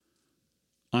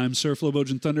I'm Sir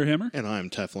Flowbojan Thunderhammer. And I'm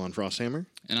Teflon Frosthammer.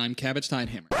 And I'm Cabbage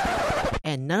Tidehammer.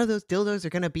 And none of those dildos are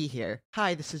going to be here.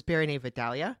 Hi, this is Baronade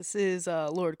Vidalia. This is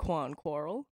Lord Quan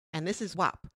Quarrel. And this is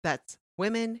WAP. That's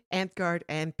Women, Amtgard,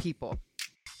 and People.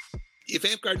 If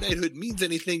Amtgard knighthood means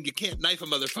anything, you can't knife a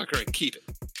motherfucker and keep it.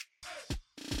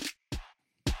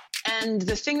 And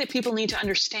the thing that people need to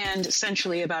understand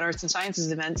essentially about arts and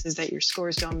sciences events is that your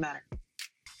scores don't matter.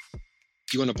 Do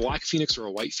you want a black phoenix or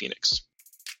a white phoenix?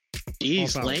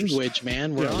 Jeez, language,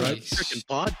 man. We're on right. a freaking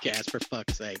podcast, for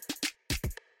fuck's sake.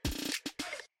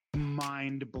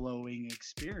 Mind-blowing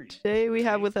experience. Today we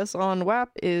have with us on WAP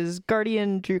is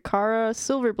Guardian Drukara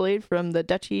Silverblade from the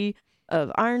Duchy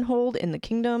of Ironhold in the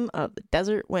Kingdom of the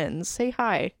Desert Winds. Say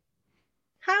hi.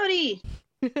 Howdy.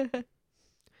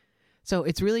 So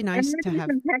it's really nice to have...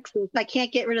 from Texas. I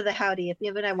can't get rid of the howdy,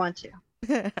 even I want to.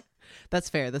 That's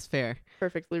fair. That's fair.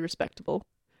 Perfectly respectable.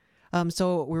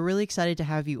 So we're really excited to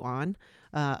have you on.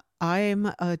 I'm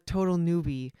a total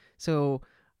newbie, so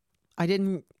I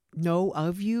didn't know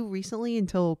of you recently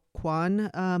until Quan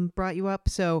brought you up.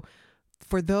 So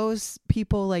for those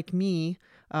people like me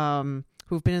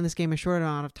who've been in this game a short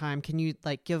amount of time, can you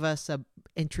give us a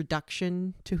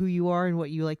introduction to who you are and what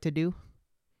you like to do?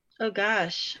 Oh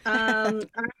gosh. I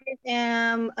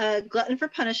am a glutton for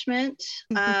punishment.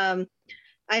 I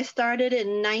started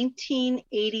in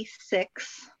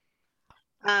 1986.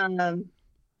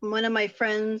 One of my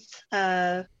friends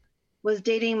was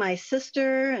dating my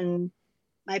sister, and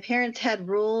my parents had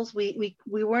rules. We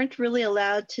weren't really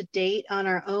allowed to date on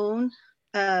our own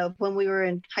when we were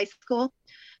in high school.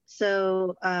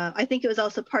 So I think it was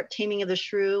also part Taming of the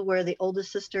Shrew, where the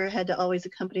oldest sister had to always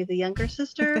accompany the younger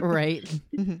sister. Right.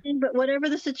 But whatever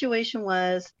the situation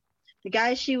was, the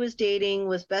guy she was dating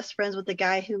was best friends with the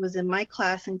guy who was in my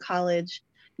class in college,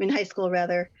 high school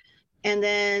rather. And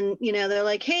then, they're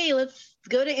like, hey, let's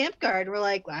go to Amtgard. We're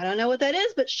like, well, I don't know what that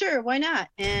is, but sure, why not?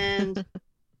 And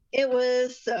it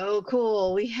was so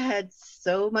cool. We had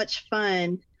so much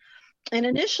fun. And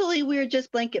initially we were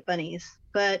just blanket bunnies,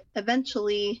 but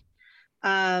eventually,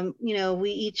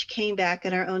 we each came back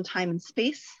in our own time and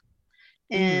space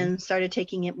and started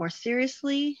taking it more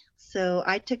seriously. So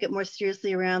I took it more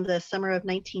seriously around the summer of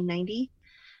 1990.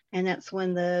 And that's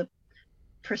when the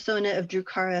persona of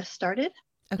Drukara started.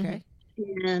 Okay.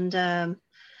 And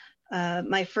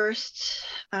my first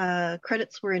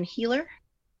credits were in Healer.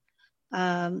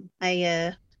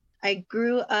 I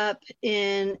grew up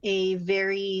in a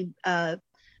very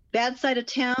bad side of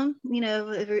town.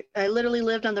 I literally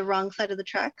lived on the wrong side of the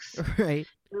tracks. Right.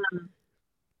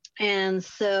 And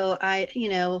so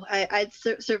I'd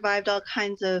survived all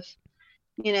kinds of,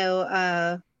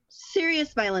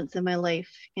 serious violence in my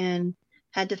life and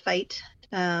had to fight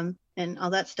and all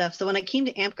that stuff. So when I came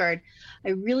to Amtgard, I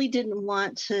really didn't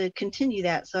want to continue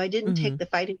that. So I didn't take the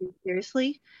fighting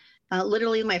seriously.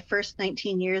 Literally my first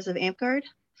 19 years of Amtgard,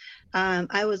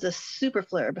 I was a super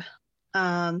flurb.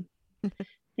 And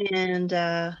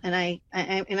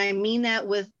I mean that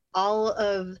with all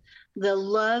of the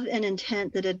love and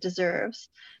intent that it deserves,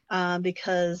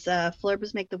 because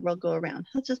flurbs make the world go around.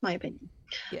 That's just my opinion.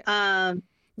 Yeah.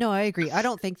 No, I agree. I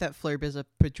don't think that flurb is a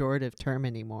pejorative term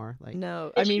anymore.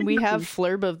 No, I mean, we have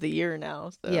Flurb of the Year now.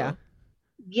 So. Yeah.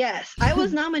 Yes, I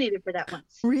was nominated for that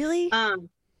once. Really? Yeah.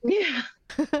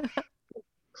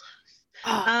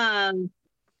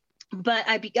 But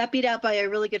I got beat out by a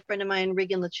really good friend of mine,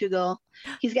 Regan Lechugal.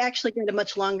 He's actually got a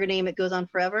much longer name. It goes on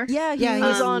forever. Yeah, he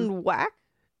was on Whack.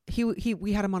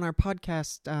 We had him on our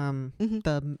podcast,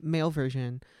 the male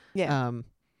version. Yeah.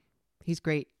 He's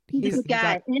great. He's a good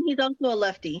guy, and he's also a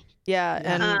lefty. Yeah,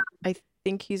 and I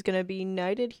think he's going to be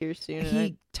knighted here soon.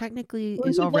 He technically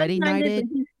is already knighted.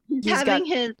 He's having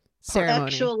his ceremony.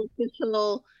 actual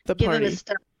official The give party. him his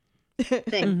stuff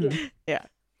thing. Yeah.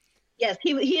 Yes,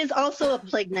 he is also a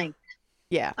plague knight.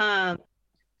 Yeah.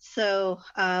 So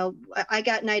I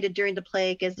got knighted during the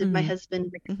plague, as did my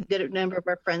husband, a good number of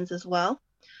our friends as well.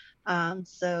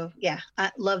 So yeah,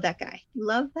 I love that guy.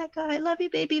 Love that guy. Love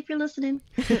you, baby, if you're listening.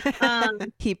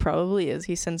 He probably is.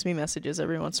 He sends me messages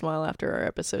every once in a while after our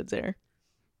episodes air.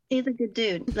 He's a good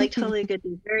dude, like totally a good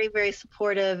dude. Very, very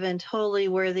supportive and totally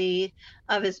worthy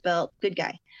of his belt. Good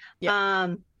guy.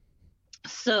 Yeah.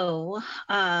 So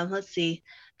let's see.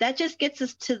 That just gets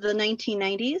us to the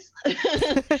 1990s.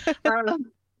 But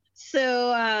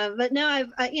no,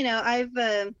 I've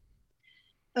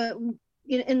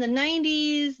in the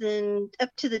 90s and up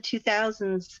to the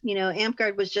 2000s,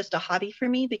 Amtgard was just a hobby for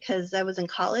me because I was in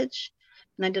college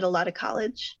and I did a lot of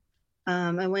college.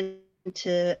 I went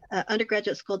to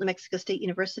undergraduate school at New Mexico State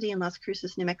University in Las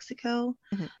Cruces, New Mexico.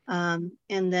 And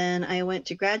then I went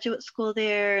to graduate school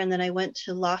there, and then I went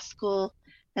to law school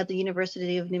at the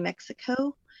University of New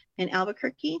Mexico in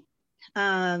Albuquerque.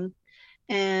 And,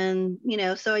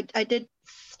 so I did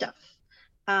stuff.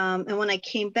 And when I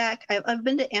came back, I've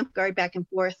been to Amp Guard back and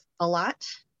forth a lot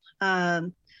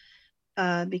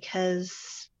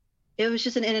because it was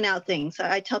just an in and out thing. So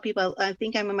I tell people, I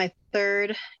think I'm in my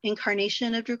third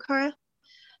incarnation of Drukhara.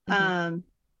 When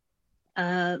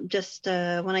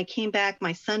I came back,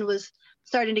 my son was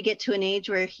starting to get to an age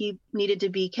where he needed to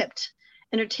be kept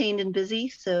entertained and busy.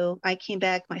 So I came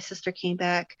back, my sister came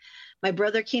back, my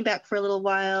brother came back for a little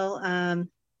while. I'm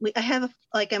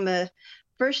a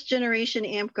first generation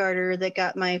Amp Guarder that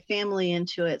got my family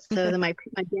into it. So then my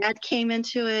dad came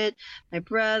into it, my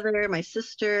brother, my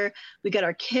sister, we got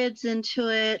our kids into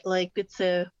it. Like it's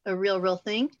a real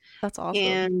thing. That's awesome.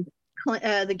 And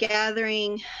the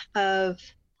gathering of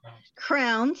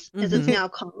crowns, as it's now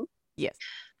called. Yes.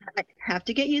 I have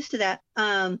to get used to that.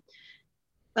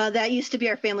 That used to be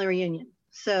our family reunion.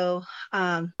 So,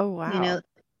 oh wow.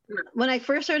 When I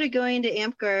first started going to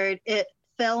Amp Guard, it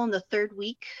fell on the third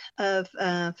week of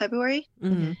February,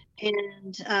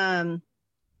 and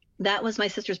that was my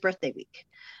sister's birthday week.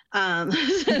 So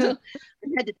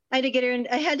I had to get her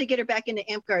I had to get her back into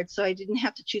Amp Guard, so I didn't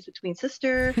have to choose between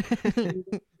sister and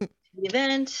the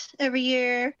event every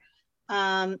year.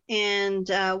 And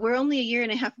we're only a year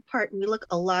and a half apart, and we look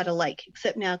a lot alike,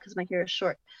 except now because my hair is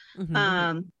short.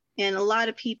 And a lot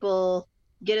of people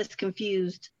get us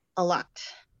confused a lot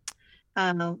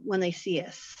when they see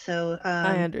us. So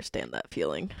I understand that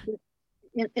feeling.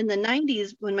 In the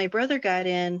 90s, when my brother got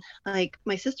in, like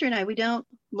my sister and I, we don't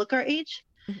look our age,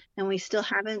 and we still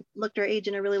haven't looked our age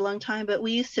in a really long time, but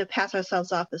we used to pass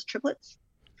ourselves off as triplets.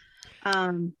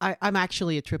 I'm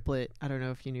actually a triplet. I don't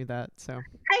know if you knew that. So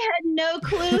I had no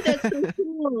clue. That's so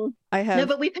cool. No,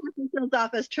 but we passed ourselves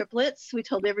off as triplets. We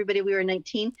told everybody we were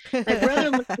 19. My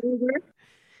brother looked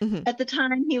older. At the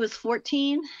time, he was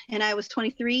 14, and I was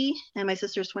 23, and my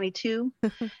sister's 22.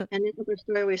 And this was our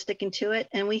story. We were sticking to it,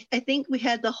 and I think we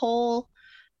had the whole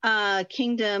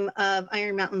kingdom of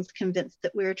Iron Mountains convinced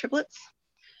that we were triplets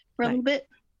for a little bit.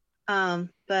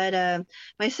 But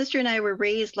my sister and I were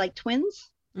raised like twins.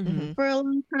 For a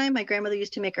long time. My grandmother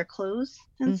used to make our clothes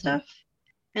and stuff.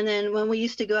 And then when we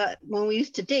used to go out, when we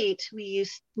used to date,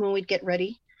 when we'd get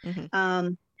ready,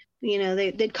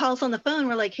 they'd call us on the phone.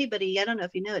 We're like, hey, buddy, I don't know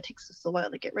if you know, it takes us a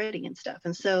while to get ready and stuff.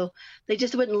 And so they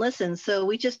just wouldn't listen. So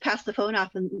we just passed the phone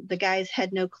off, and the guys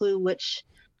had no clue which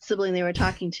sibling they were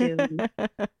talking to. And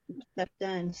stuff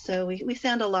done. So we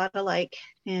sound a lot alike,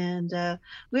 and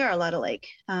we are a lot alike.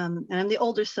 And I'm the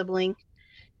older sibling.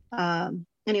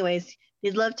 Anyways,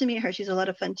 you'd love to meet her. She's a lot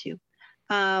of fun too.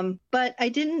 But I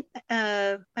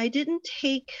didn't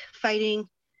take fighting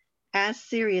as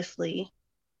seriously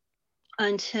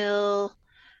until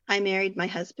I married my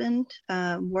husband,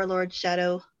 Warlord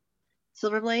Shadow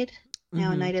Silverblade,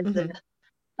 now a knight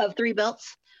of 3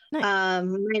 belts. Nice.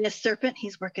 Minus Serpent,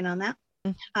 he's working on that.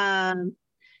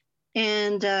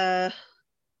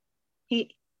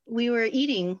 We were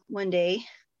eating one day,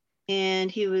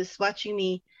 and he was watching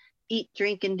me eat,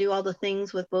 drink, and do all the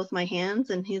things with both my hands,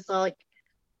 and he's like,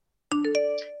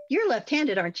 "You're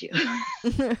left-handed, aren't you?"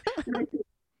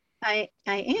 I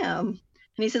am.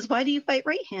 And he says, "Why do you fight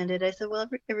right-handed?" I said, "Well,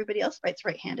 everybody else fights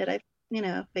right-handed. I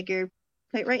figure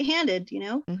fight right-handed,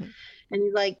 And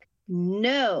he's like,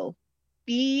 "No,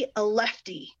 be a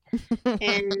lefty."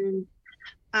 And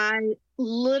I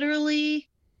literally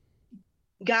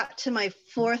got to my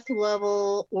 4th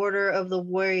level Order of the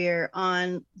Warrior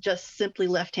on just simply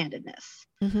left-handedness.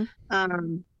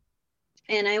 And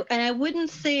I wouldn't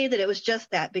say that it was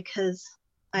just that, because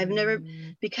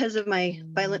because of my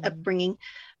violent upbringing,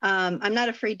 I'm not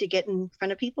afraid to get in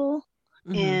front of people,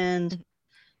 and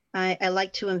I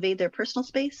like to invade their personal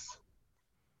space.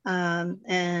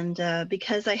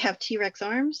 Because I have T-Rex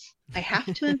arms, I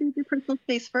have to invade their personal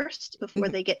space first before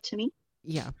they get to me.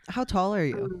 Yeah. How tall are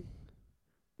you?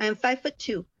 I'm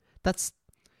 5'2". I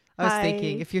was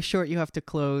thinking, if you're short, you have to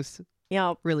close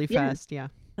really fast. Yeah.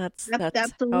 That's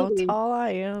absolutely how tall I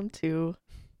am too.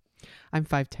 I'm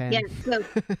 5'10". Yeah.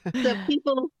 So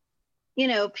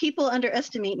people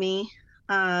underestimate me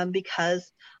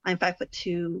because I'm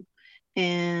 5'2",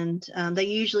 and they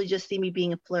usually just see me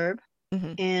being a flurb.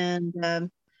 And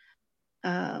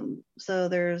so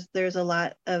there's a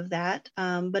lot of that.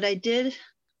 But I did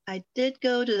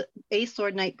go to a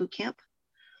Sword Knight boot camp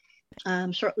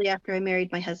shortly after I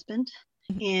married my husband,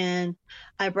 and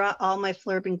I brought all my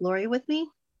flurb and glory with me.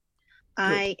 Good.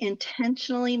 I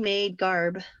intentionally made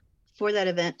garb for that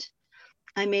event.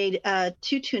 I made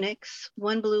 2 tunics,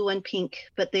 one blue, one pink,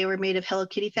 but they were made of Hello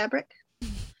Kitty fabric.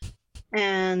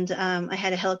 And I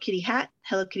had a Hello Kitty hat,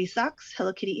 Hello Kitty socks,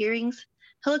 Hello Kitty earrings,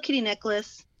 Hello Kitty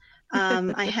necklace.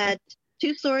 I had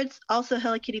 2 swords, also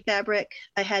Hello Kitty fabric.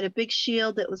 I had a big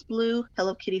shield that was blue,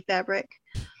 Hello Kitty fabric.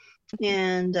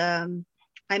 And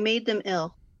I made them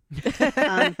ill.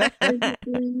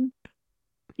 Physically,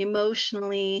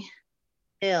 emotionally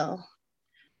ill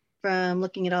from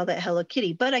looking at all that Hello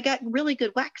Kitty. But I got really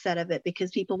good wax out of it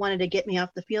because people wanted to get me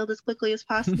off the field as quickly as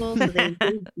possible. So they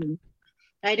engaged me.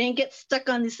 I didn't get stuck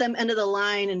on some end of the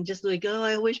line and just like, oh,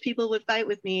 I wish people would fight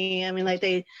with me. I mean, like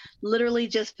they literally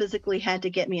just physically had to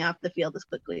get me off the field as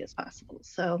quickly as possible.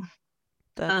 So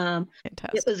That's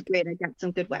fantastic. it was great. I got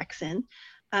some good wax in.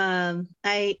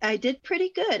 I did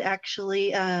pretty good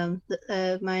actually.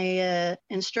 My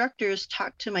instructors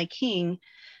talked to my king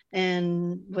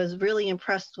and was really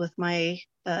impressed with my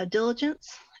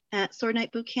diligence at Sword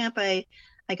Night Boot Camp. I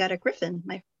got a griffin,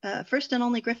 my first and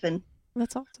only griffin.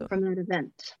 That's awesome. From that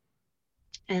event.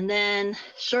 And then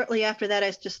shortly after that,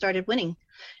 I just started winning.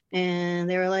 And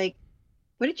they were like,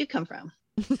 where did you come from?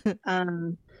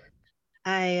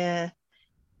 I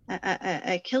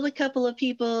killed a couple of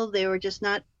people. They were just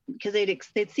not, because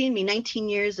they'd seen me 19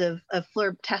 years of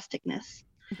flirtasticness.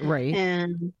 Right.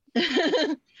 And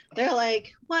they're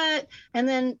like, what? And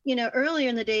then, earlier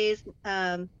in the days,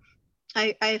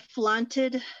 I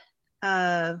flaunted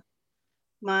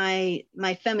my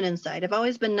feminine side. I've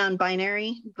always been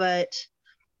non-binary, but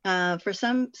for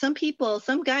some people,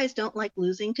 some guys don't like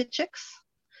losing to chicks.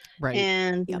 Right.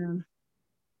 And Yep.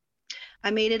 I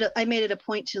made it a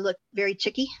point to look very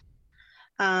chicky.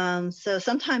 So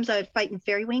sometimes I would fight in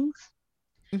fairy wings.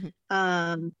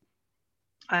 Mm-hmm.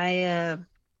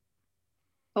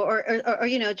 Or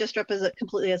just dress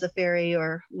completely as a fairy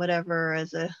or whatever,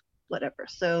 as a whatever.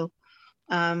 So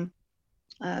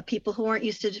people who aren't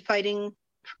used to fighting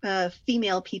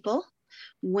female people,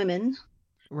 women,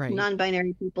 Right.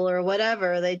 non-binary people or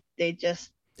whatever, they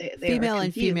Female are and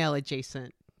confused. female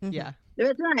adjacent. Mhm. Yeah.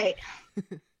 That's right.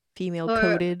 Female Or-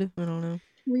 coded. I don't know.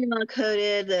 Female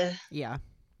coded. Yeah.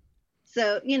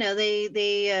 So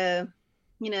they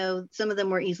some of them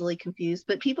were easily confused,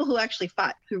 but people who actually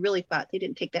fought, who really fought, they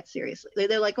didn't take that seriously.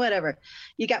 They're like, whatever,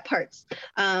 you got parts,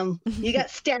 you got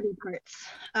stabby parts.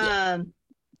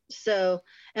 So,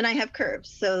 and I have curves,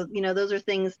 so those are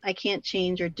things I can't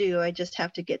change or do. I just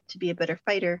have to get to be a better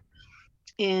fighter,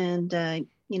 and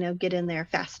get in there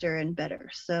faster and better.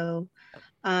 So,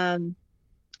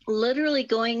 literally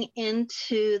going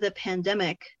into the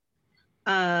pandemic,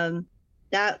 that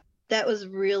was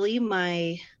really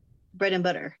my bread and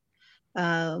butter.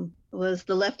 Was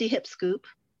the lefty hip scoop.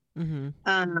 Mm-hmm.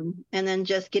 And then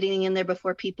just getting in there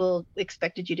before people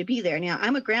expected you to be there. Now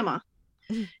I'm a grandma,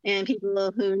 and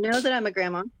people who know that I'm a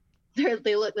grandma,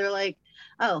 they're like,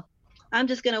 oh, I'm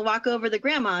just gonna walk over the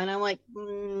grandma, and I'm like,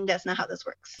 that's not how this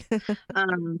works.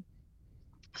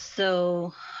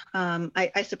 So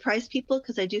I surprise people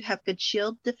because I do have good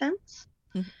shield defense.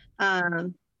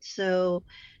 So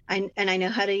I know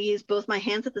how to use both my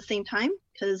hands at the same time,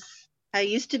 because I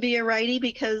used to be a righty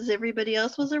because everybody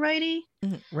else was a righty.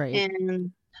 Right.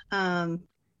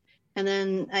 And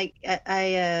then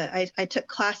I took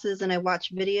classes and I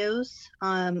watched videos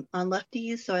on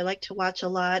lefties. So I like to watch a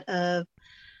lot of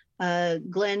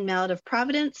Glenn Mallet of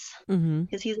Providence, Mm-hmm.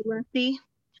 because he's a lefty.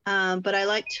 But I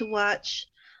like to watch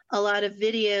a lot of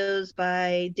videos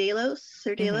by Delos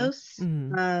or Delos,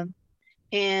 Mm-hmm.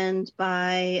 and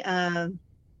by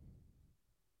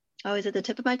he's at the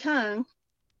tip of my tongue.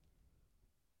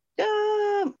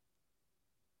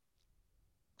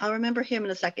 I'll remember him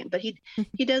in a second, but he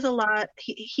does a lot.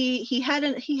 He had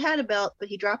a belt, but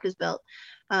he dropped his belt.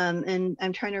 And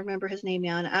I'm trying to remember his name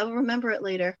now, and I will remember it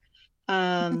later.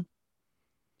 But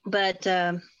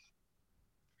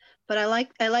I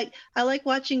like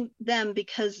watching them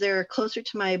because they're closer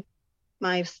to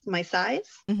my size,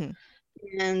 Mhm.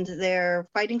 and their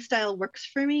fighting style works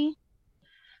for me.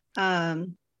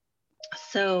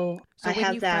 So I when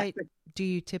have you that. fight, do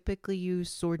you typically use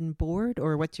sword and board,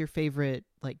 or what's your favorite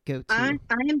go-to? I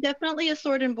am definitely a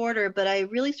sword and border, but I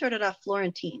really started off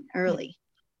Florentine early.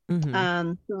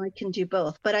 Mm-hmm. So I can do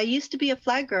both. But I used to be a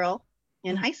flag girl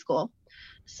in high school,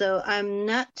 so I'm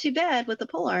not too bad with the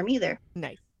polearm either.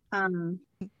 Nice. So,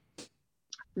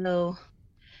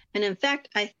 and in fact,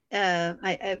 I've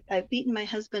beaten my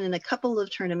husband in a couple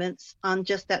of tournaments on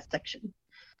just that section,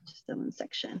 just that one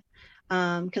section.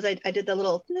 Because I did the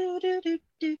little do do do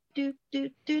do do do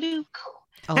do do.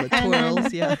 All the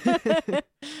twirls, yeah.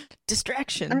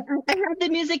 Distraction. I had the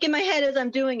music in my head as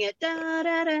I'm doing it. Da,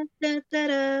 da, da, da, da,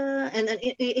 da. And then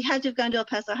it had to have gone to El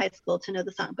Paso High School to know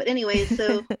the song. But anyway,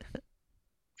 so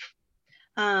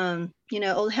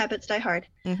Old habits die hard.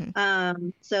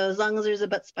 So as long as there's a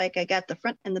butt spike, I got the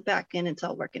front and the back, and it's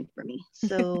all working for me.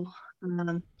 So,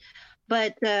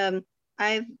 I've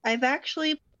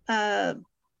actually,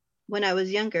 when I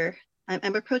was younger,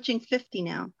 I'm approaching 50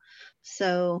 now,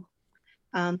 so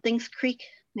things creak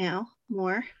now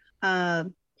more,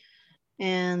 and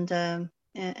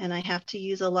I have to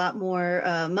use a lot more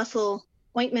muscle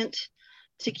ointment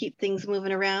to keep things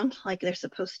moving around like they're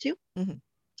supposed to.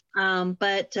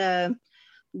 But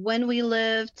when we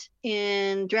lived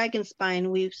in Dragonspine,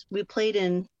 we played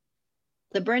in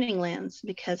the Burning Lands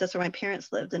because that's where my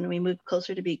parents lived, and we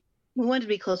wanted to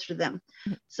be closer to them.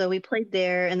 So we played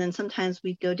there, and then sometimes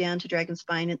we'd go down to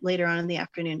Dragonspine later on in the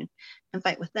afternoon and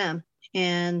fight with them.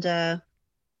 And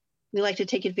we like to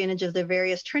take advantage of the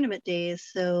various tournament days.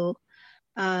 So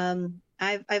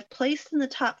I've placed in the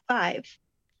top 5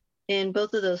 in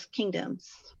both of those kingdoms.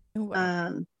 Oh,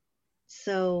 wow.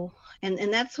 So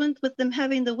and that's with them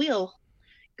having the wheel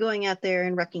going out there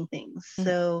and wrecking things.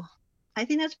 So I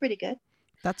think that's pretty good.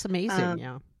 That's amazing.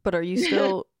 Yeah. But are you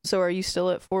still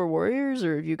at 4 warriors,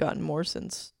 or have you gotten more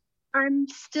since? I'm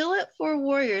still at 4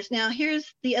 warriors. Now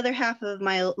here's the other half of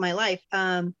my life.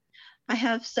 I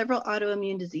have several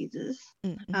autoimmune diseases.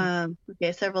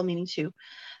 Several meaning 2.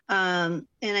 And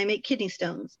I make kidney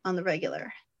stones on the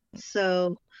regular.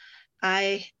 So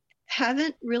I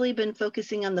haven't really been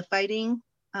focusing on the fighting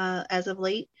as of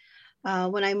late.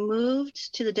 When I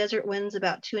moved to the Desert Winds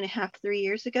about 2.5, 3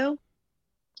 years ago,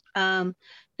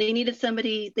 they needed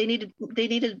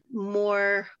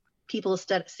more people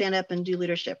to stand up and do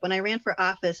leadership. When I ran for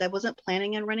office, I wasn't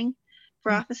planning on running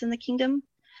for office in the kingdom.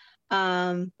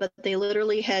 But they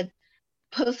literally had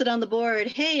posted on the board,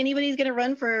 hey, anybody's going to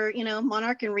run for,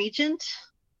 monarch and regent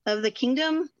of the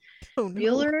kingdom? Oh,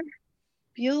 no.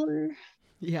 Bueller.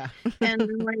 Yeah. And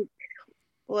I'm like,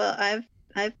 well, I've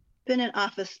been in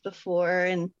office before,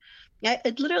 and I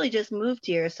literally just moved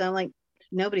here. So I'm like,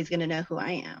 nobody's going to know who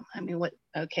I am. I mean, what?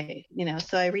 Okay.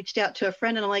 So I reached out to a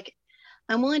friend, and I'm like,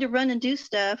 I'm willing to run and do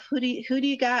stuff. Who do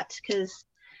you got? Because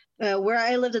where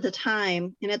I lived at the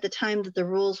time, and at the time that the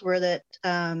rules were that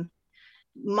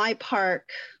my park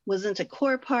wasn't a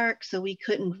core park, so we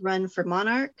couldn't run for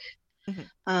monarch.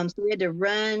 So we had to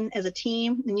run as a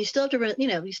team, and you still have to run.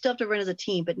 You still have to run as a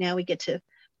team, but now we get to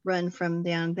run from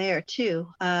down there too.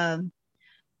 But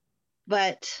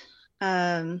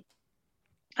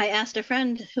I asked a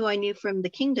friend who I knew from the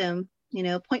kingdom,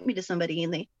 point me to somebody,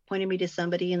 and they pointed me to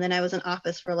somebody, and then I was in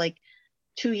office for like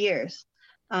 2 years,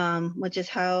 which is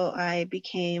how I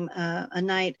became a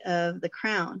Knight of the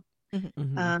Crown.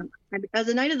 I was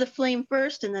a Knight of the Flame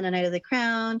first, and then a Knight of the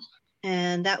Crown,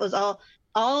 and that was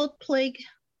all plague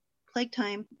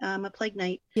time. I'm a plague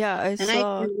knight. Yeah,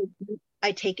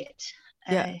 I take it.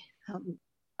 Yeah.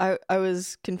 I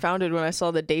was confounded when I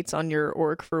saw the dates on your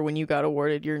orc for when you got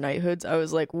awarded your knighthoods. I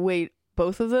was like, wait,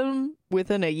 both of them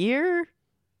within a year?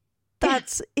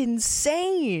 That's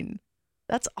insane.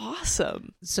 That's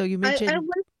awesome. So you mentioned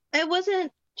I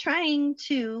wasn't trying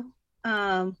to,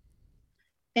 and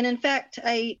in fact,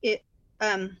 I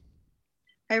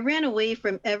ran away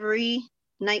from every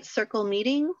Knight Circle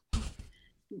meeting.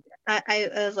 I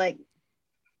was like,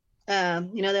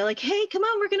 they're like, hey, come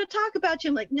on, we're going to talk about you.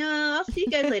 I'm like, no, I'll see you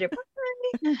guys later. Bye.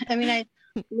 I mean, I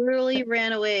literally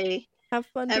ran away. Have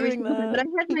fun doing that. But I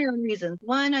had my own reasons.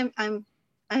 One,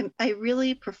 I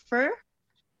really prefer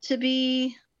to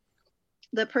be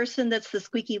the person that's the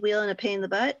squeaky wheel and a pain in the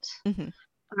butt.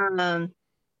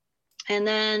 And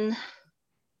then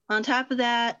on top of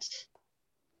that,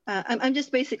 I'm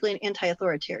just basically an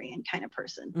anti-authoritarian kind of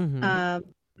person.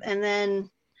 And then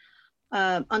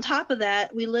on top of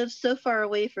that, we lived so far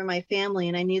away from my family,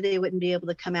 and I knew they wouldn't be able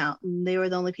to come out, and they were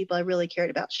the only people I really cared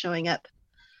about showing up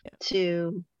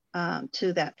to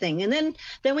that thing. And then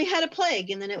we had a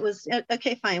plague, and then it was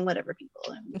okay, fine, whatever,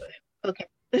 people. Okay.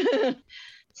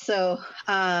 So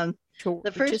the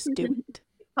first person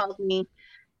called me,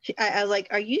 I was like,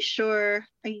 are you sure?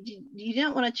 You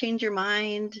don't want to change your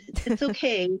mind? It's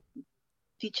okay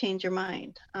if you change your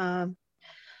mind.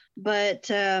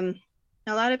 But a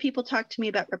lot of people talk to me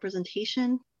about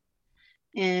representation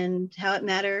and how it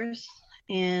matters.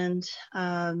 And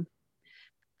I'm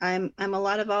a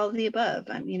lot of all of the above.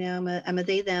 I'm a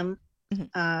they, them.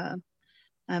 I'm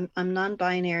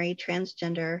non-binary,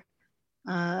 transgender.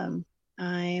 I'm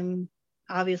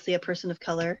obviously a person of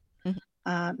color.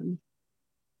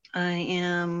 I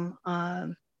am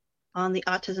on the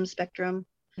autism spectrum.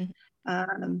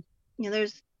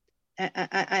 There's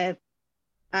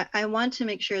I want to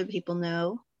make sure that people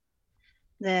know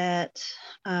that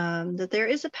that there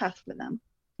is a path for them,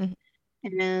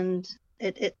 and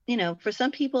it you know, for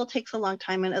some people it takes a long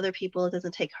time, and other people it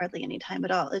doesn't take hardly any time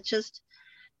at all. It's just,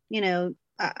 you know,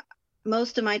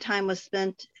 most of my time was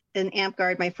spent in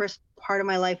AmpGuard. My first part of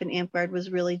my life in AmpGuard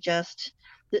was really just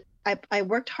that I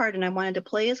worked hard and I wanted to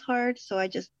play as hard, so I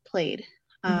just played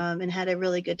and had a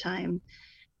really good time,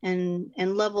 and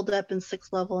leveled up in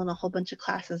 6th level in a whole bunch of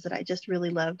classes that I just really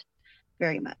loved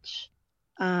very much.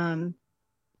 And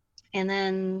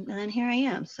then here I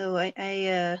am. So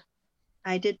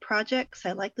I did projects.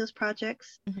 I like those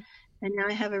projects. And now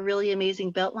I have a really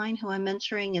amazing Beltline who I'm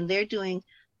mentoring, and they're doing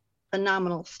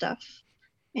phenomenal stuff.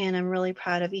 And I'm really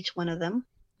proud of each one of them.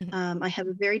 I have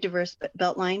a very diverse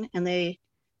Beltline, and they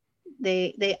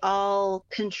all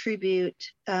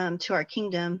contribute to our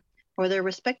kingdom or their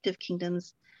respective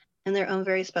kingdoms in their own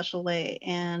very special way.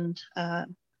 And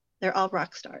they're all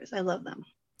rock stars. I love them.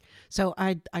 So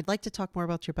I'd like to talk more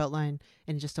about your Beltline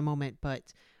in just a moment, but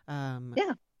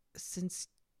yeah, since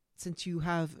you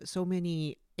have so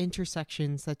many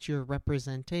intersections that you're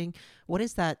representing, what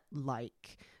is that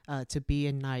like to be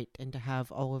a knight and to have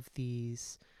all of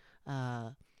these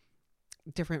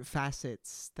different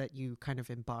facets that you kind of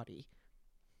embody?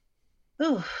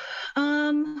 Oh,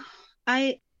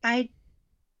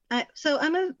 so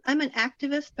I'm an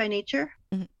activist by nature.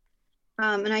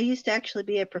 And I used to actually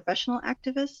be a professional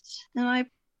activist in my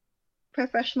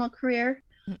professional career.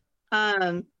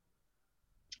 And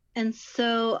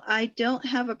so I don't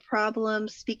have a problem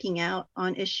speaking out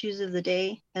on issues of the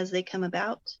day as they come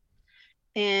about.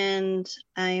 And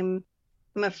I'm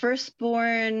a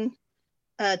firstborn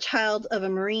child of a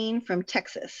Marine from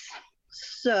Texas.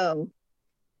 So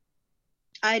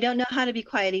I don't know how to be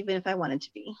quiet even if I wanted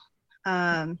to be.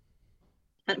 But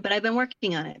I've been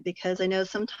working on it because I know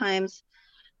sometimes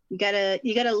you gotta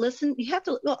listen. You have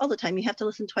to, well, all the time. You have to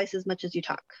listen twice as much as you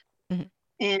talk.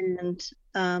 And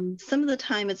some of the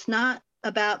time, it's not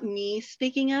about me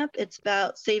speaking up. It's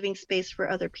about saving space for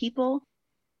other people,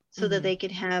 so that they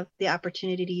can have the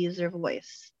opportunity to use their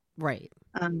voice. Right.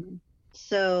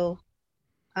 So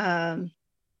there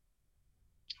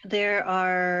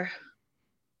are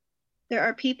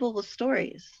people with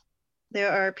stories.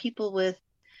 There are people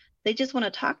they just want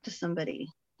to talk to somebody.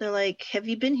 They're like, have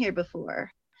you been here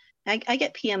before? I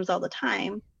get PMs all the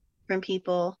time from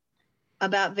people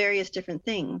about various different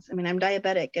things. I mean, I'm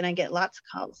diabetic and I get lots of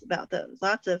calls about those.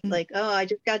 Lots of like, oh, I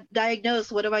just got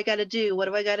diagnosed. What do I got to do? What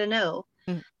do I got to know?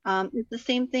 It's the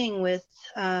same thing with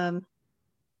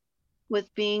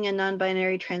being a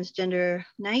non-binary transgender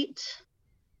knight.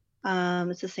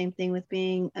 It's the same thing with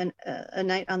being a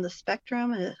knight on the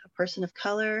spectrum, a person of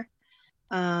color.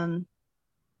 You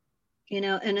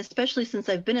know, and especially since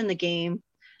I've been in the game,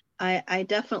 I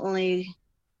definitely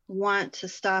want to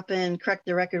stop and correct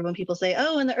the record when people say,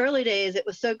 oh, in the early days, it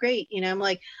was so great. You know, I'm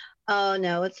like, oh,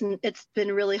 no, it's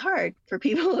been really hard for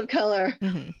people of color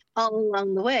all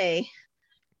along the way.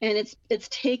 And it's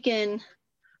taken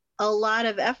a lot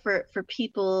of effort for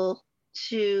people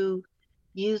to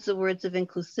use the words of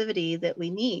inclusivity that we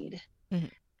need.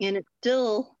 And it's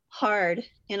still hard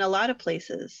in a lot of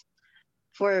places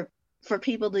for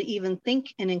people to even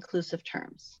think in inclusive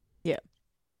terms. Yeah.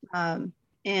 I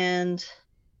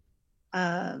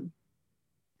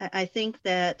think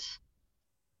that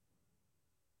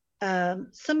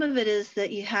some of it is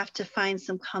that you have to find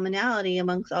some commonality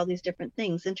amongst all these different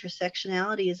things.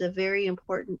 Intersectionality is a very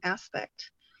important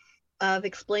aspect of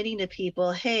explaining to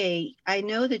people, hey, I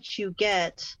know that you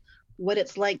get what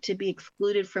it's like to be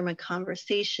excluded from a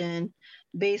conversation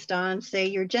based on, say,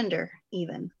 your gender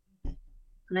even.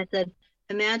 And I said,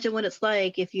 imagine what it's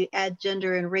like if you add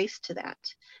gender and race to that.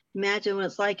 Imagine what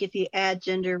it's like if you add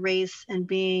gender, race, and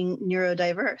being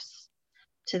neurodiverse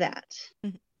to that.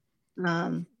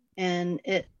 And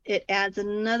it adds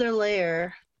another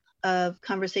layer of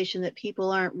conversation that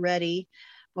people aren't ready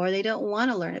or they don't want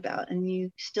to learn about. And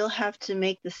you still have to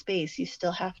make the space. You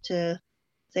still have to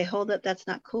say, hold up, that's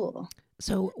not cool.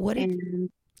 So what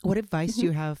advice do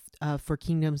you have for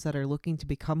kingdoms that are looking to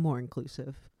become more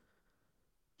inclusive?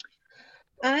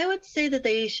 I would say that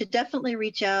they should definitely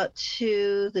reach out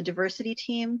to the diversity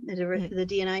team, the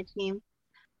D&I team.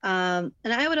 And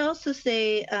I would also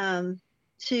say on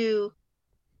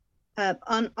the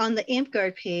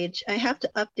AmpGuard page, I have to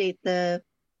update the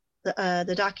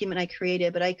document I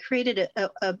created, but I created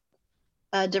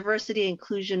a diversity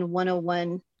inclusion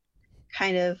 101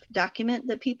 kind of document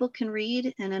that people can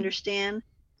read and understand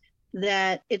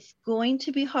that it's going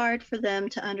to be hard for them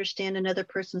to understand another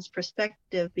person's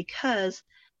perspective because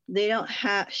they don't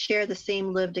share the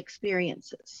same lived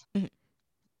experiences.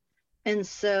 And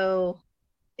so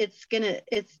they're gonna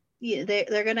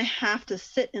have to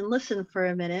sit and listen for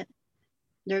a minute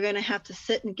they're going to have to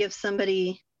sit and give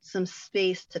somebody some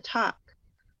space to talk.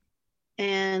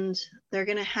 And they're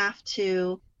going to have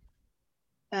to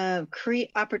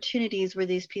create opportunities where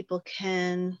these people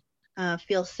can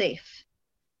feel safe.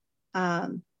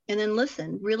 And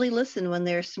then really listen when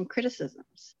there's some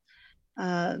criticisms.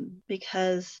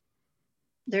 Because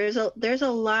there's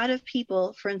a lot of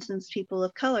people, for instance, people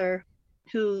of color,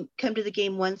 who come to the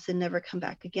game once and never come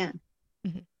back again.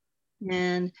 Mm-hmm.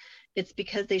 And it's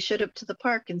because they showed up to the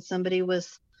park and somebody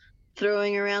was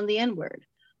throwing around the N-word,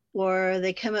 or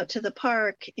they come up to the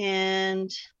park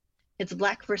and it's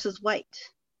black versus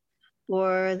white,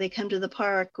 or they come to the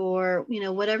park, or, you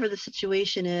know, whatever the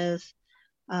situation is,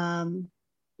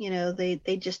 you know,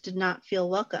 they just did not feel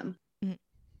welcome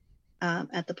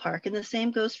at the park. And the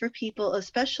same goes for people,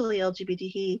 especially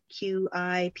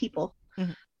LGBTQI people,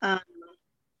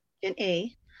 in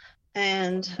A.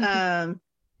 And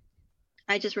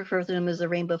I just refer to them as the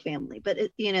rainbow family. But,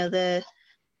 you know,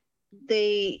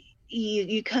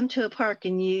 you come to a park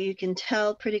and you can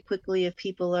tell pretty quickly if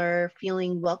people are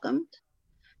feeling welcomed.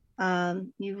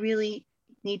 You really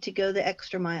need to go the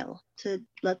extra mile to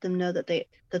let them know that that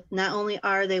not only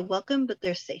are they welcome, but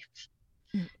they're safe.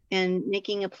 And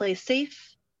making a place safe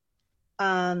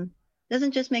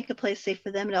doesn't just make a place safe for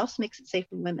them, it also makes it safe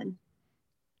for women.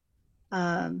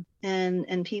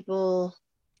 And people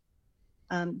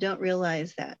don't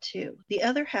realize that too. The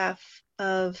other half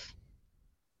of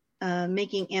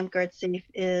making AmpGuard safe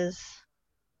is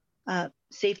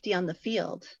safety on the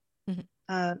field.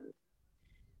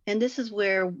 And this is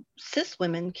where cis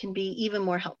women can be even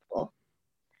more helpful,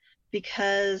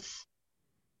 because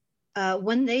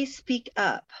when they speak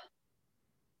up,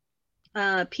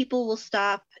 people will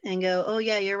stop and go, oh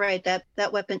yeah, you're right,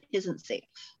 that weapon isn't safe.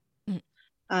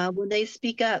 When they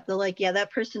speak up, they're like, yeah,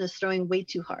 that person is throwing way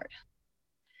too hard.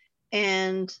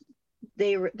 And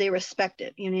they respect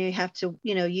it. You know, you have to,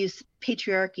 you know, use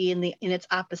patriarchy in its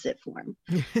opposite form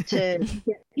to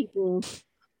get people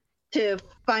to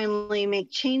finally make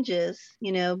changes,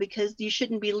 you know, because you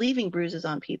shouldn't be leaving bruises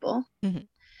on people.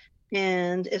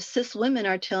 And if cis women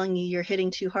are telling you you're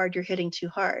hitting too hard, you're hitting too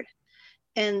hard.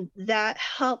 And that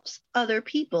helps other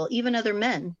people, even other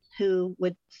men who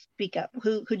would speak up,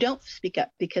 who don't speak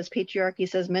up because patriarchy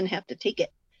says men have to take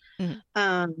it.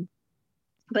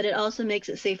 But it also makes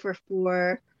it safer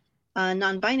for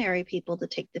non-binary people to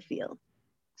take the field.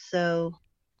 So,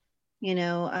 you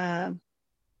know,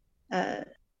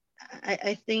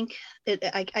 I think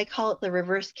I call it the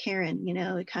reverse Karen. You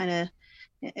know, it kind of,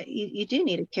 you do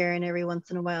need a Karen every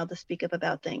once in a while to speak up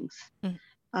about things.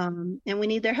 And we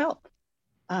need their help.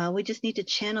 We just need to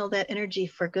channel that energy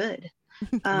for good,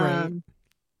 Right.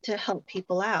 to help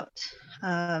people out.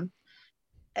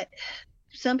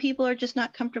 Some people are just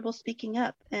not comfortable speaking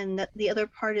up, and the other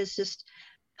part is just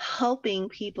helping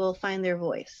people find their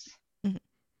voice.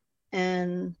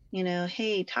 And, you know,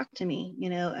 hey, talk to me. You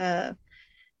know,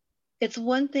 it's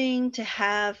one thing to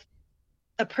have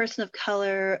a person of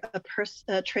color, a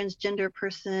transgender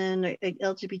person, a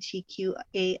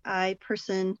LGBTQAI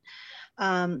person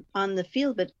on the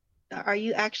field, but are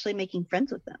you actually making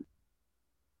friends with them?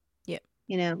 Yeah.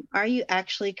 You know, are you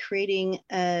actually creating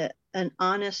an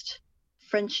honest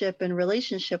friendship and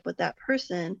relationship with that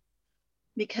person?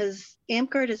 Because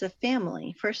AmpGuard is a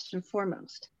family, first and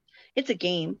foremost. It's a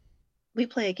game. We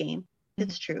play a game.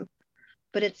 It's true.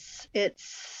 But it's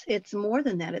more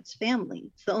than that. It's family.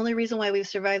 It's the only reason why we've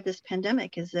survived this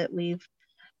pandemic is that we've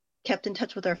kept in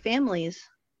touch with our families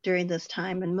during this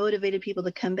time and motivated people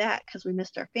to come back because we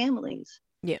missed our families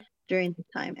during the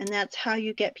time. And that's how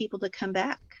you get people to come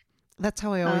back. That's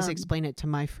how I always explain it to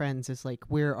my friends, is like,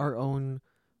 we're our own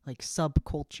like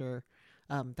subculture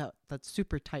that's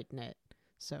super tight knit.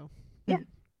 So yeah.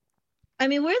 I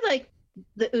mean, we're like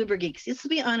the uber geeks. Let's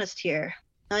be honest here.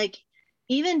 Like,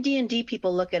 even D&D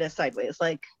people look at us sideways,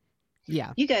 like,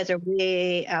 yeah, you guys are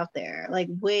way out there, like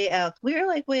way out. We're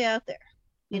like way out there.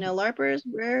 You know, LARPers,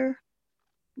 we're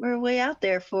way out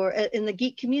there in the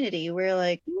geek community. We're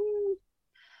like,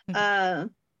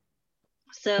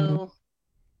 so,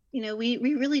 you know, we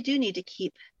really do need to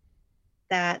keep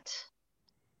that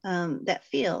that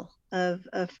feel of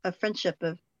friendship,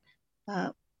 of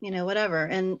you know, whatever.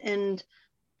 And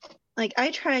like,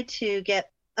 I try to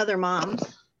get other moms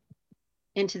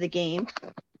into the game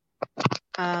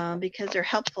because they're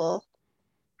helpful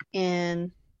in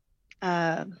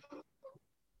I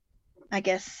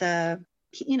guess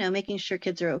you know, making sure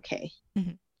kids are okay.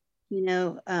 You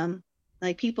know,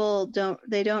 like, people don't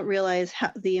realize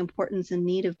the importance and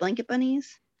need of blanket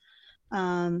bunnies,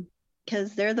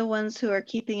 because they're the ones who are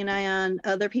keeping an eye on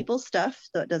other people's stuff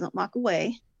so it doesn't walk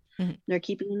away. They're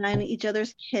keeping an eye on each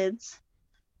other's kids.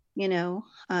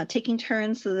 taking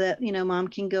turns so that, mom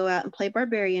can go out and play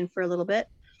barbarian for a little bit.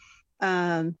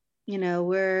 We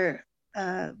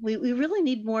really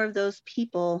need more of those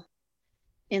people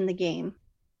in the game,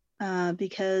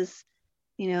 because,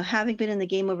 having been in the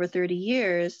game over 30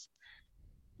 years,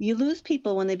 you lose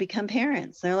people when they become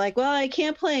parents. They're like, well, I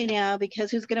can't play now because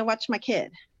who's going to watch my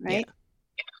kid, right?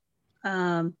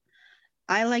 Yeah.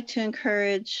 I like to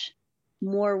encourage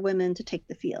more women to take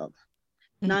the field,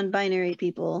 non-binary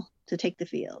people to take the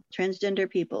field, transgender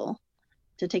people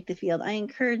to take the field. I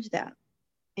encourage that.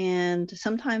 And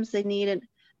sometimes they need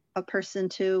a person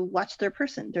to watch their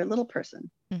little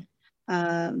person.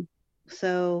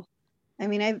 So, I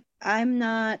mean, I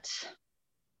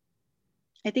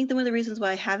think that one of the reasons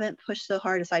why I haven't pushed so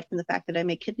hard, aside from the fact that I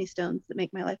make kidney stones that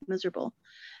make my life miserable,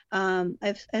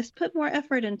 I've put more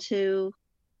effort into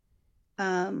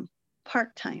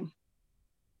park time,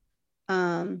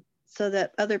 so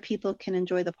that other people can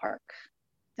enjoy the park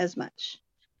as much.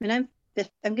 I mean,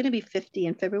 I'm going to be 50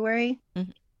 in February.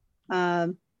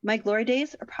 My glory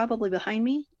days are probably behind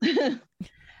me.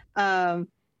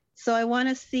 So I want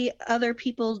to see other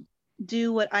people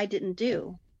do what I didn't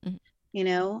do.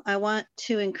 I want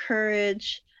to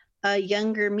encourage a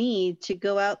younger me to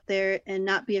go out there and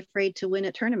not be afraid to win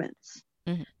at tournaments.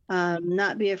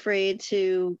 Not be afraid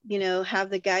to, have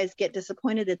the guys get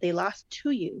disappointed that they lost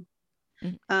to you.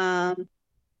 And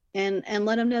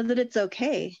let them know that it's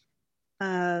okay.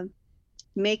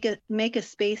 Make a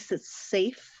space that's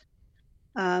safe.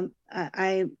 I'm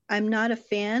not a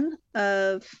fan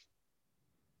of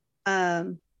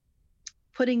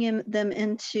putting them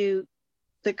into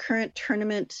the current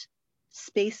tournament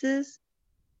spaces,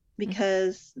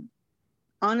 because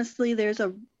honestly, there's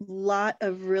a lot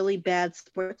of really bad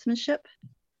sportsmanship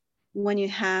when you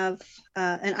have,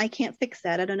 and I can't fix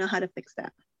that. I don't know how to fix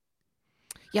that.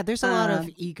 Yeah, there's a lot of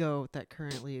ego that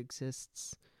currently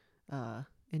exists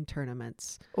in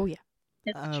tournaments. Oh, yeah.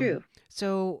 It's true.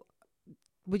 So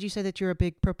would you say that you're a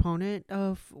big proponent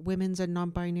of women's and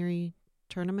non-binary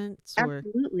tournaments?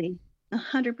 Absolutely.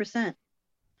 100%.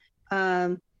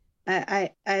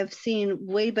 I've seen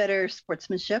way better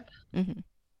sportsmanship.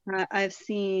 I've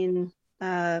seen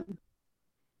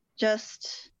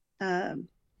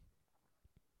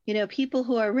people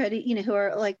who are ready, who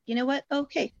are like, you know what?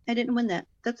 Okay, I didn't win that.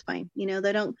 That's fine.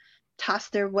 They don't toss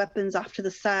their weapons off to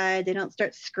the side. They don't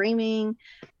start screaming,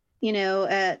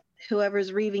 at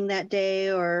whoever's reaving that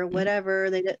day or whatever.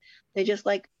 They just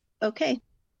like, okay,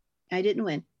 I didn't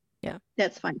win. Yeah,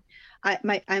 that's fine.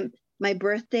 My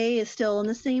birthday is still on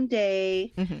the same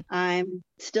day. I'm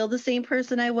still the same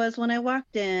person I was when I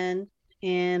walked in,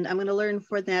 and I'm going to learn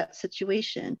for that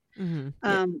situation.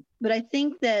 But I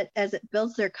think that as it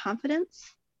builds their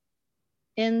confidence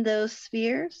in those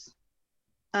spheres,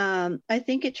 I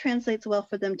think it translates well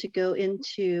for them to go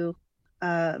into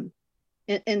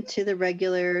the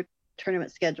regular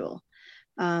tournament schedule.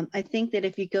 I think that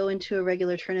if you go into a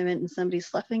regular tournament and somebody's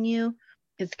sloughing you,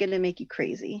 it's going to make you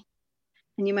crazy.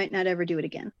 And you might not ever do it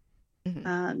again.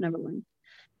 Number one.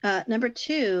 Number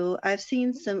two, I've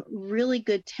seen some really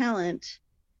good talent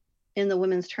in the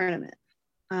women's tournament.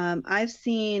 I've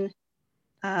seen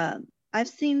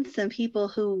some people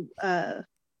who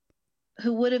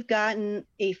would have gotten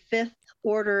a 5th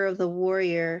Order of the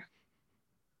Warrior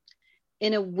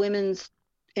in a women's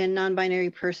and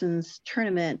non-binary person's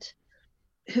tournament,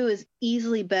 who is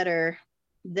easily better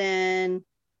than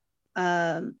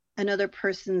another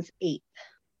person's 8th,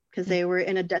 because they were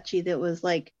in a duchy that was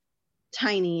like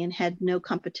tiny and had no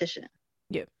competition.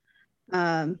 Yeah.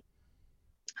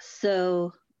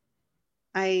 So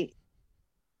I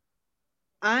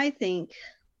think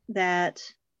that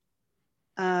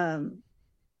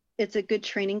it's a good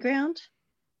training ground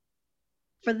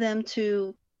for them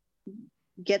to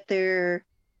get their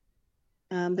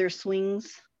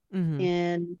swings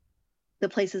in the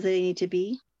places they need to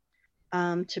be,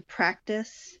 to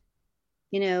practice,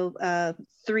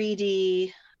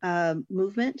 3D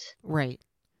movement. Right.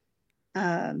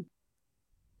 And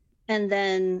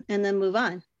then move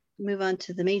on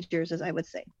to the majors, as I would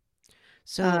say.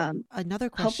 So another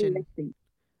question.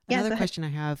 Another question I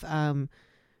have,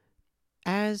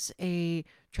 as a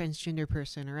transgender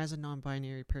person, or as a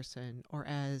non-binary person, or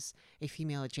as a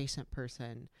female adjacent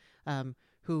person,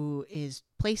 who is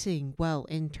placing well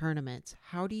in tournaments,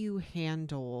 how do you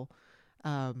handle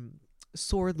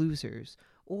sore losers?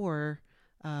 Or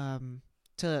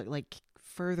to like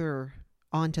further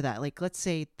onto that, like, let's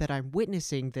say that I'm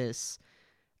witnessing this,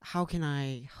 how can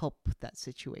I help that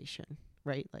situation,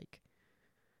 right? Like,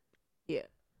 yeah,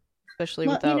 especially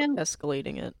without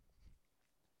escalating it.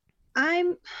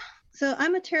 I'm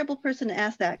a terrible person to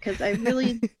ask that, because I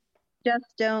really just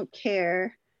don't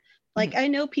care. Like, I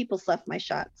know people slough my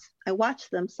shots. I watch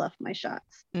them slough my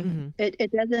shots. Mm-hmm.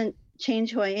 It doesn't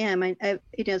change who I am.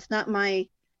 It's not my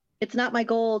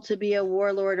goal to be a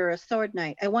warlord or a sword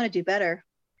knight. I want to do better.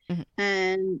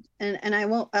 And I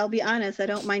won't, I'll be honest, I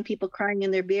don't mind people crying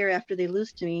in their beer after they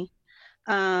lose to me.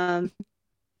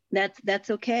 That's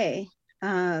okay.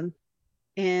 And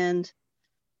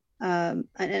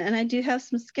I do have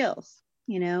some skills,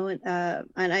 and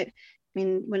I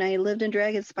mean, when I lived in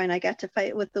Dragonspine, I got to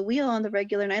fight with the wheel on the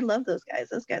regular, and I love those guys.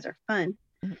 Those guys are fun.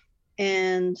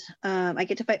 And I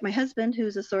get to fight my husband,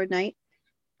 who's a sword knight.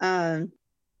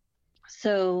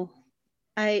 So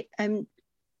I'm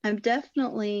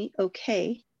definitely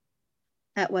okay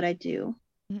at what I do.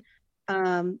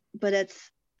 But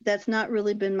that's not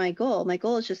really been my goal. My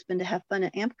goal has just been to have fun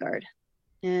at Amtgard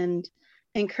and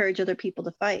encourage other people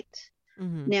to fight.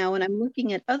 Now, when I'm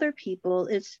looking at other people,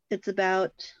 it's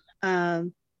about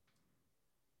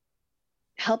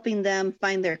helping them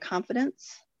find their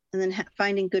confidence, and then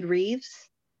finding good reeves,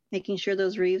 making sure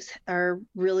those reeves are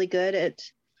really good at,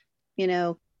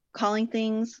 calling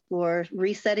things or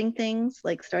resetting things,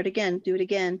 like start again, do it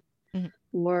again,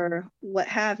 or what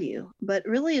have you. But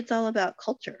really, it's all about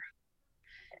culture.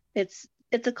 It's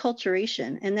a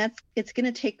culturation, and it's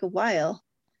going to take a while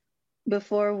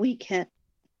before we can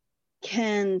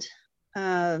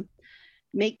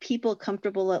make people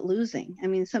comfortable at losing. I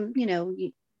mean,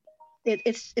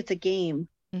 it's a game.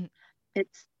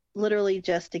 It's literally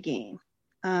just a game.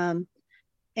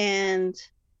 And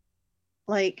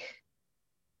like,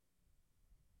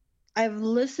 I've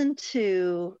listened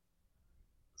to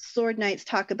sword knights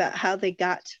talk about how they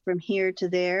got from here to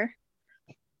there.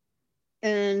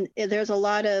 And there's a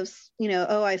lot of,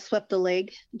 oh, I swept a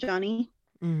leg, Johnny.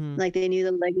 Like, they knew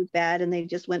the leg was bad and they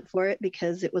just went for it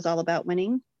because it was all about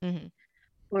winning,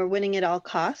 or winning at all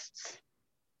costs.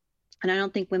 And I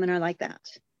don't think women are like that.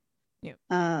 Yeah.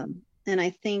 And I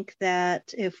think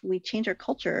that if we change our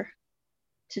culture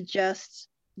to just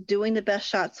doing the best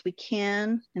shots we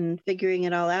can and figuring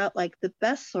it all out, like, the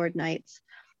best sword knights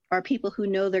are people who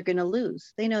know they're going to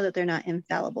lose. They know that they're not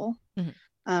infallible.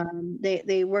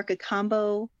 They work a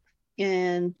combo,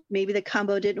 and maybe the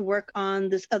combo didn't work on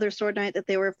this other sword knight that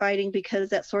they were fighting because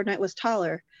that sword knight was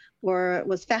taller or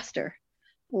was faster,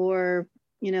 or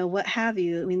what have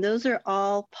you. I mean, those are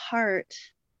all part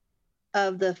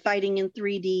of the fighting in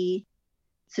 3D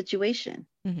situation.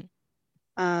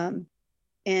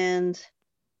 And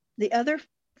the other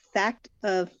fact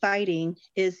of fighting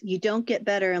is you don't get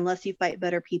better unless you fight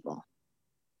better people.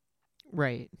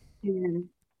 Right. And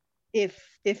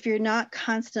if you're not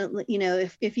constantly,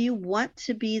 if you want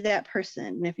to be that person,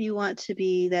 and if you want to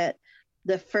be the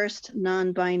first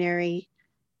non-binary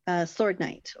sword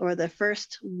knight, or the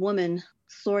first woman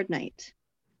sword knight,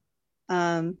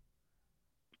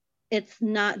 it's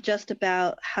not just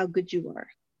about how good you are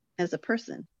as a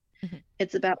person.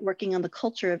 It's about working on the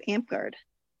culture of Amtgard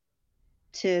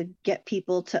to get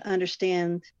people to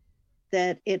understand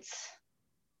that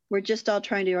we're just all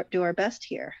trying to do our best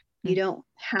here. You don't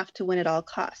have to win at all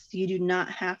costs. You do not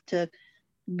have to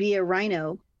be a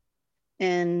rhino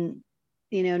and,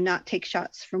 not take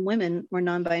shots from women or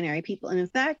non-binary people. And in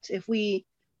fact, if we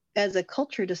as a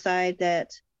culture decide that,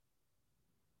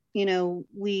 I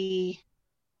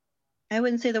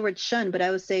wouldn't say the word shun, but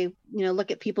I would say, look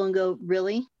at people and go,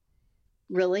 really?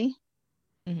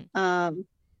 Then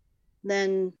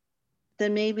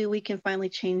maybe we can finally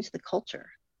change the culture.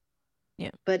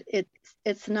 Yeah. But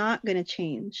it's not going to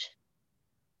change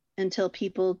until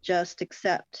people just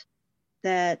accept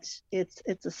that it's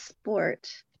a sport,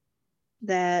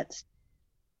 that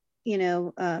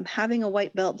having a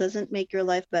white belt doesn't make your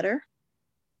life better.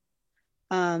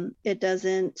 It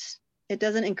doesn't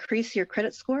increase your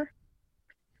credit score.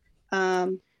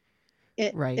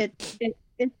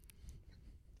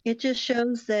 It just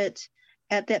shows that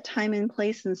at that time and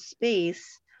place and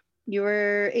space, you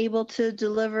were able to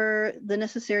deliver the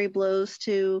necessary blows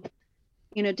to,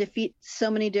 defeat so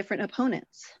many different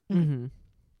opponents.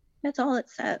 That's all it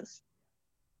says.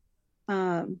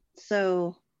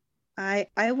 So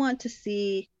I want to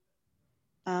see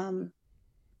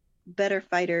better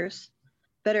fighters,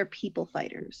 better people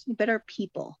fighters, better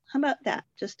people. How about that?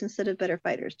 Just instead of better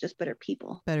fighters, just better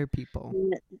people. Better people.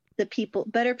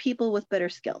 Better people with better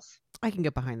skills. I can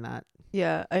get behind that.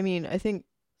 Yeah, I mean, I think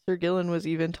Sir Gillen was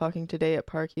even talking today at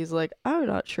Park. He's like, I'm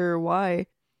not sure why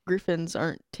griffins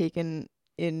aren't taken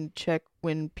in check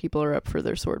when people are up for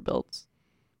their sword belts.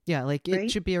 Yeah, like, it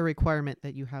Right? should be a requirement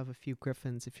that you have a few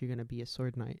griffins if you're going to be a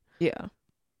sword knight. Yeah.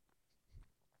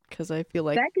 Because I feel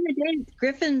like... Back in the day,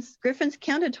 griffins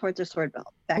counted towards a sword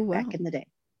belt. Back Oh, wow. in the day.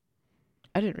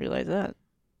 I didn't realize that.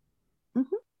 Mhm.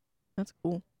 That's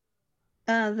cool.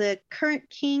 The current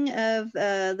king of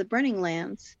the Burning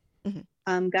Lands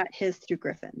got his through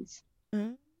griffins.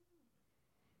 Mhm.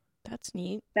 That's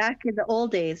neat. Back in the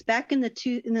old days, back in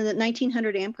the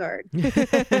 1900 Amp Guard.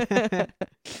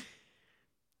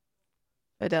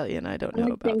 Adelia and I don't know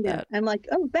I'm about saying that. I'm like,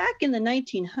 oh, back in the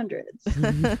 1900s.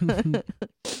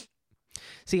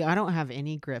 See, I don't have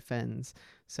any griffins,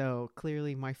 so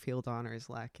clearly my field honor is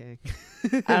lacking.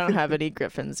 I don't have any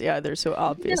griffins either, so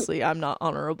obviously I'm not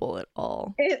honorable at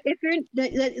all. If you're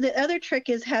the other trick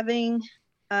is having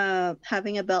a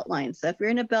belt line. So if you're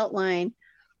in a belt line,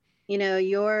 you know,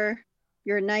 your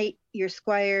knight, your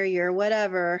squire, your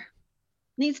whatever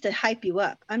needs to hype you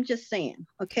up. I'm just saying,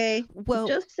 okay? Well,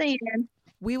 just saying.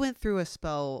 We went through a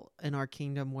spell in our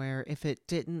kingdom where if it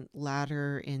didn't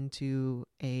ladder into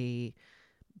a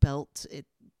belt,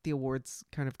 the awards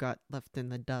kind of got left in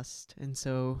the dust. And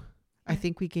so I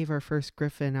think we gave our first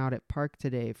griffin out at park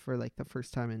today for like the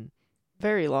first time in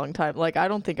very long time. Like, I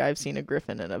don't think I've seen a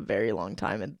griffin in a very long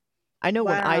time. And I know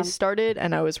when I started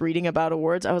and I was reading about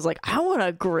awards, I was like, I want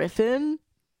a griffin.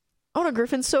 I want a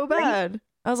griffin so bad. Right?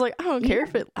 I was like, I don't care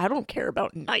I don't care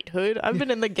about knighthood. I've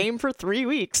been in the game for 3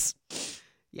 weeks.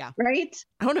 Yeah. Right?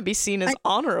 I want to be seen as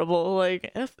honorable,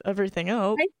 like F everything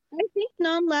else. I think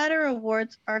non-ladder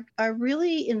awards are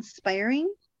really inspiring.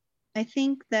 I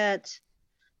think that,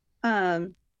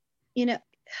 you know,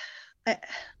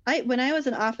 I when I was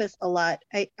in office a lot,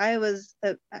 I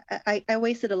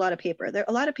wasted a lot of paper.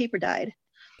 A lot of paper died.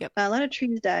 Yep. A lot of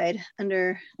trees died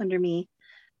under me.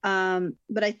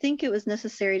 But I think it was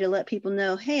necessary to let people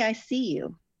know, hey, I see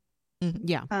you. Mm-hmm.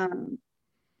 Yeah.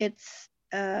 It's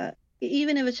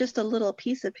even if it's just a little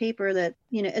piece of paper that,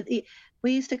 you know,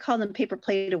 we used to call them paper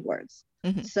plate awards.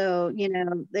 Mm-hmm. So, you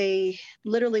know, we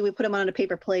put them on a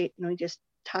paper plate and we just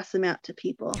toss them out to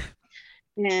people.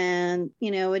 And,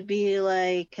 you know, it'd be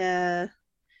like, and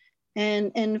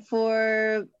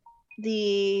for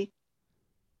the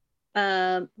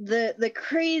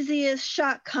craziest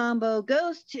shot combo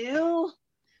goes to,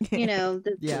 you know,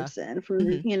 this person for,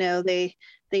 you know, they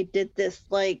did this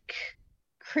like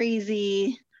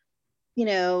crazy, you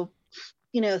know,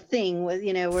 thing with,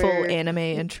 you know, where full anime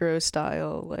intro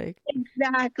style, like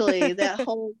exactly that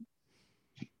whole,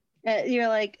 you're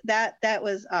like, that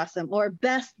was awesome. Or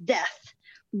best death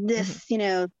this, you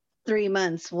know, 3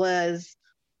 months was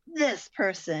this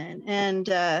person. And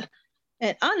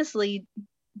honestly,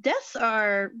 deaths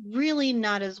are really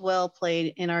not as well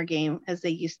played in our game as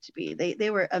they used to be. They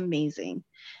were amazing.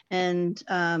 And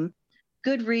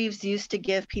Good Reeves used to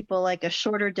give people like a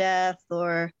shorter death,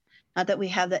 or not that we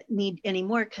have that need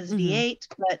anymore because V8,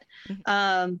 but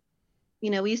you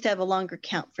know, we used to have a longer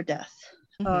count for death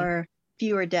or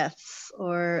fewer deaths,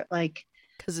 or like,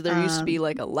 because there used to be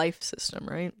like a life system,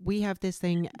 right? We have this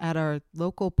thing at our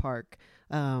local park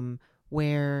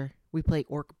where we play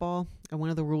orc ball, and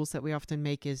one of the rules that we often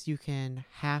make is you can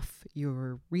half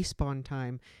your respawn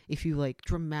time if you like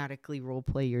dramatically role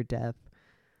play your death.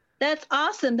 That's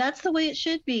awesome. That's the way it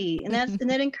should be, and and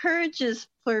that encourages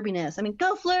flurbiness. I mean,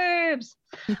 go flurbs.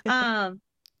 I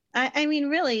mean,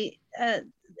 really,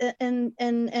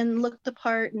 and look the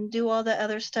part and do all the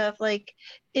other stuff. Like,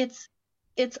 it's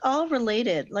all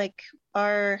related. Like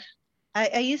I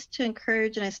used to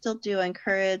encourage, and I still do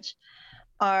encourage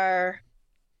our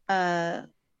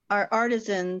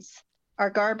artisans,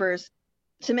 our garbers,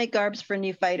 to make garbs for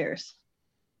new fighters.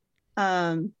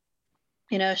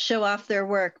 You know, show off their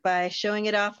work by showing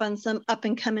it off on some up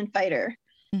and coming fighter,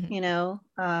 you know,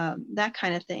 that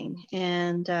kind of thing.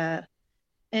 And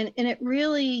it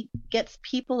really gets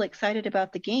people excited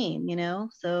about the game, you know?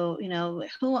 So, you know,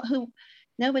 who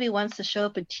nobody wants to show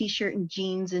up in t-shirt and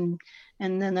jeans and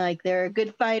then like they're a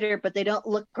good fighter, but they don't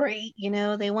look great, you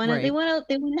know? They want to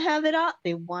have it all.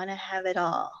 They want to have it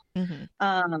all.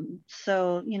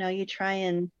 So, you know, you try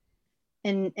and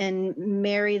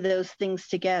marry those things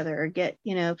together, get,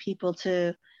 you know, people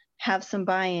to have some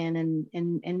buy-in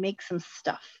and make some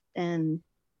stuff, and,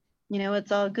 you know,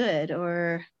 it's all good.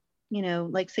 Or, you know,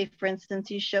 like, say for instance,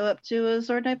 you show up to a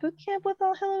Sword Night boot camp with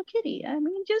all Hello Kitty. I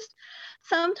mean, just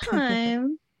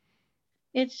sometimes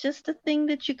it's just a thing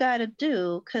that you got to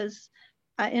do, because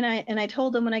I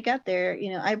told them when I got there,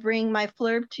 you know, I bring my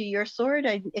flurb to your sword,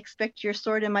 I expect your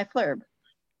sword in my flurb.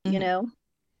 You know,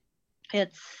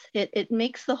 it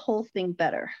makes the whole thing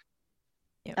better.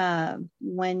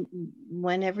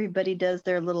 When everybody does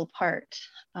their little part.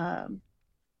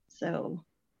 So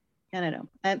I don't know.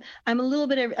 I'm a little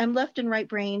bit, I'm left and right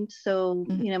brained, so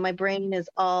you know, my brain is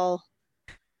all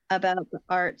about the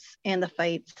arts and the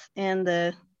fights and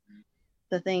the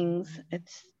things.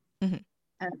 It's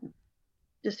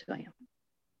just who I am.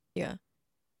 Yeah.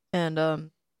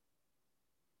 And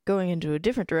going into a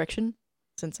different direction,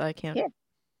 since I can't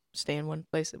stay in one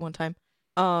place at one time.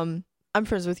 I'm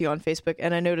friends with you on Facebook,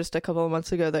 and I noticed a couple of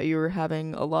months ago that you were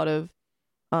having a lot of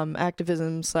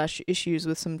activism / issues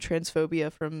with some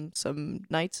transphobia from some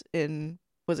knights in,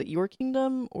 was it your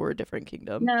kingdom or a different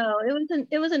kingdom? No,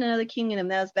 it was in another kingdom.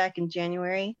 That was back in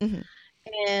January,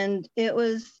 and it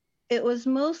was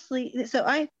mostly, so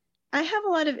I have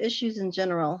a lot of issues in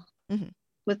general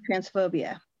with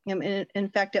transphobia. In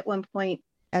fact, at one point,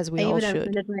 as we all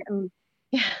should. My own,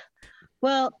 yeah.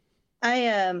 Well,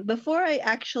 I before I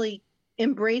actually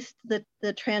embraced the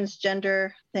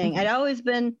transgender thing, I'd always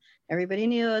been, everybody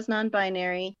knew I was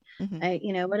non-binary.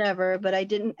 Whatever, but I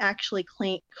didn't actually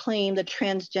claim the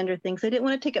transgender things. I didn't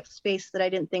want to take up space that I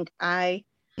didn't think I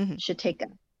should take up.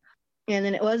 And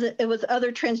then it was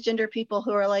other transgender people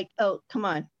who are like, oh, come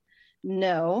on.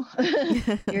 No,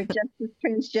 you're just as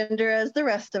transgender as the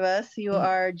rest of us. You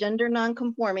are gender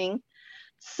non-conforming.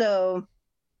 So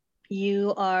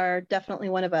you are definitely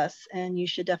one of us and you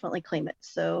should definitely claim it.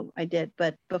 So I did.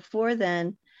 But before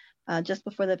then, just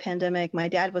before the pandemic, my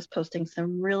dad was posting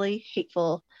some really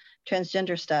hateful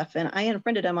transgender stuff, and I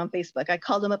unfriended him on Facebook. I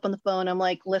called him up on the phone. I'm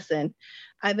like, listen,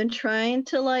 I've been trying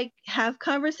to like have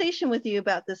conversation with you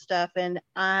about this stuff, and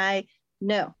I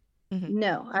want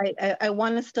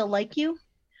to still like you,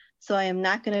 so I'm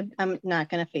not gonna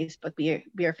Facebook be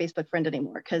your Facebook friend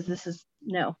anymore, because this is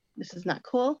not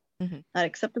cool, not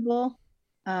acceptable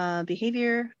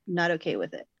behavior, not okay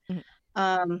with it.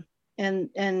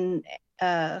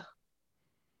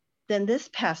 Then this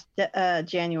past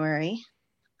January,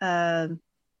 I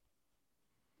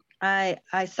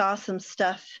saw some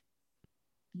stuff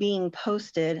being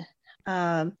posted,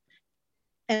 and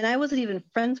I wasn't even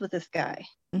friends with this guy,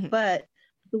 but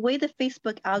the way the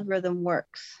Facebook algorithm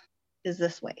works is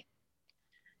this way.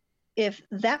 If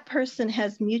that person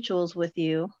has mutuals with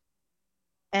you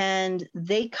and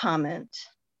they comment,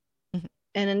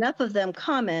 and enough of them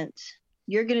comment,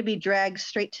 you're going to be dragged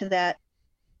straight to that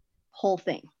whole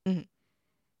thing.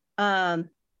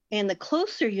 And the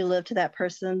closer you live to that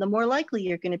person, the more likely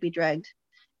you're going to be dragged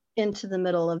into the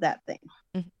middle of that thing.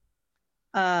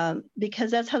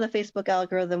 Because that's how the Facebook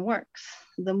algorithm works.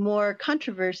 The more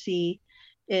controversy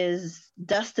is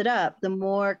dusted up, the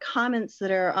more comments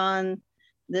that are on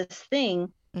this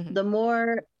thing, the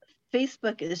more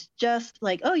Facebook is just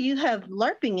like, oh, you have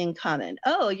LARPing in common.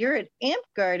 Oh, you're at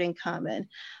AmpGuard in common.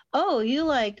 Oh, you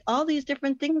like all these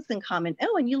different things in common.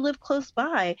 Oh, and you live close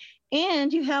by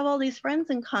and you have all these friends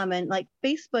in common. Like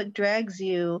Facebook drags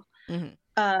you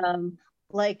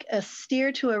like a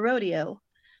steer to a rodeo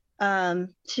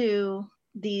to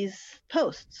these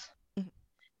posts.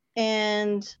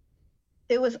 And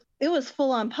it was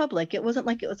full on public. It wasn't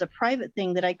like it was a private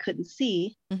thing that I couldn't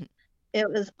see. It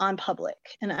was on public.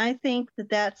 And I think that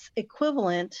that's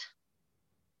equivalent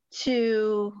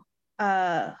to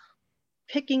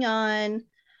picking on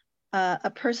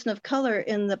a person of color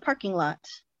in the parking lot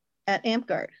at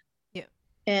AmpGuard. Yeah.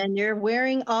 And you're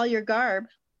wearing all your garb.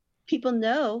 People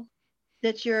know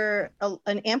that you're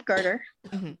an AmpGuarder.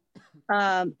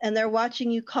 And they're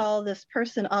watching you call this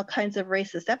person all kinds of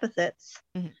racist epithets.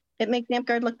 It makes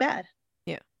AmpGuard look bad.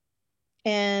 Yeah.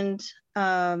 And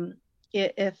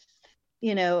if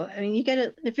you know, I mean,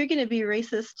 if you're going to be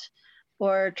racist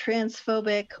or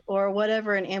transphobic or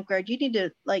whatever in AmpGuard, you need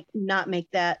to like not make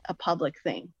that a public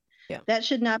thing. Yeah. That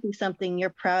should not be something you're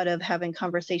proud of having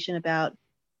conversation about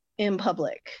in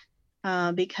public,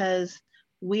 because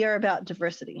we are about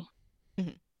diversity.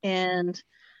 And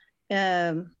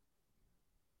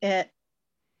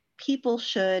people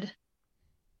should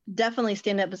definitely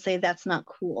stand up and say that's not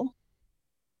cool.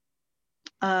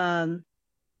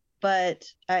 But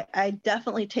I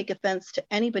definitely take offense to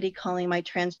anybody calling my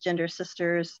transgender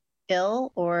sisters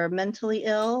ill or mentally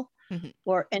ill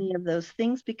or any of those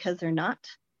things, because they're not.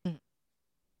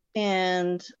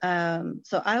 And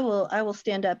so I will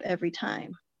stand up every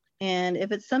time. And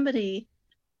if it's somebody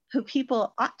who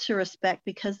people ought to respect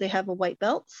because they have a white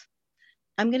belt,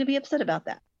 I'm going to be upset about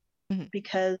that,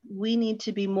 because we need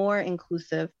to be more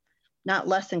inclusive, not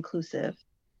less inclusive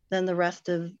than the rest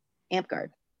of AmpGuard.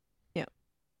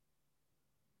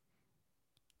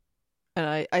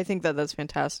 And I think that that's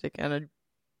fantastic, and I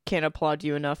can't applaud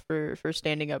you enough for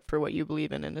standing up for what you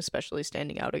believe in, and especially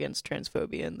standing out against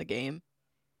transphobia in the game.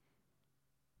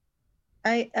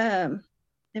 I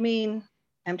mean,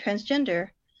 I'm transgender.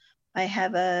 I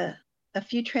have a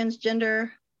few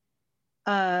transgender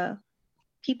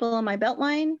people on my belt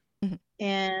line,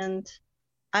 and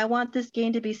I want this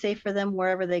game to be safe for them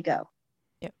wherever they go.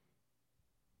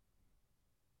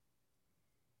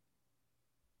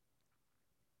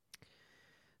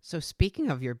 So speaking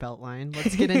of your belt line,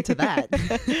 let's get into that.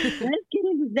 Let's get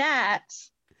into that.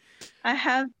 I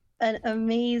have an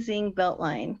amazing belt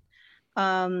line.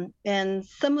 And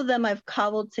some of them I've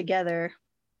cobbled together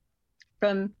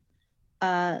from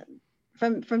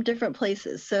different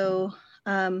places. So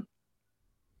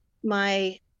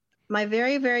my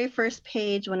very, very first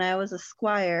page when I was a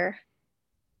squire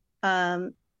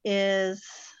is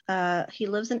he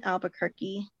lives in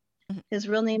Albuquerque. His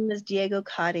real name is Diego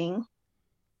Cotting.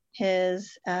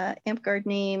 His Amtgard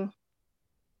name,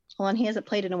 hold on, he hasn't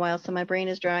played in a while, so my brain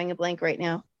is drawing a blank right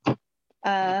now.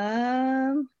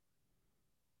 I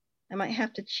might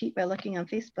have to cheat by looking on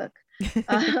Facebook.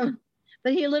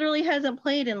 But he literally hasn't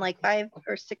played in like 5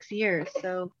 or 6 years,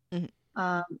 so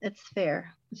it's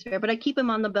fair. It's fair. But I keep him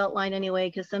on the belt line anyway,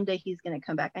 because someday he's going to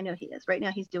come back. I know he is. Right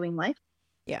now he's doing life.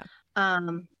 Yeah.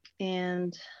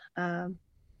 And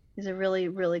he's a really,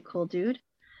 really cool dude.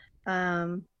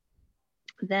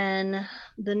 Then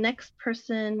the next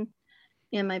person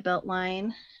in my belt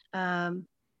line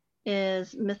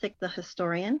is Mythic the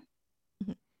Historian.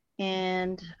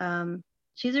 And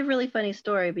she's a really funny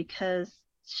story because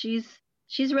she's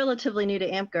relatively new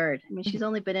to Amtgard. I mean, she's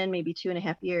only been in maybe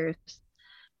 2.5 years.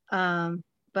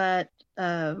 But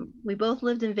we both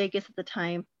lived in Vegas at the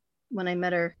time when I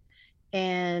met her.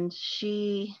 And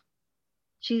she's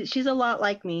a lot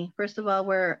like me. First of all,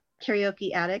 we're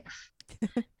karaoke addicts.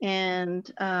 And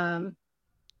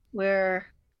we're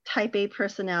type A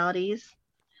personalities,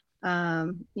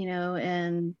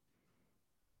 and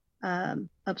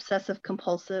obsessive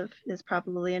compulsive is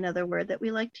probably another word that we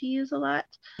like to use a lot.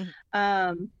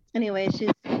 Anyway, she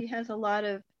has a lot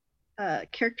of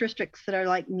characteristics that are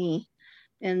like me,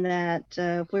 in that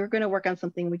if we were going to work on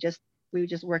something, we would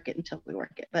just work it until we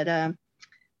work it. But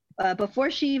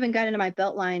before she even got into my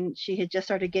belt line, she had just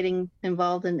started getting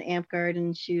involved in the Amtgard,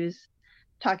 and she was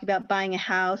talking about buying a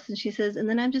house. And she says, and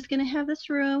then I'm just going to have this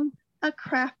room, a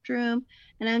craft room,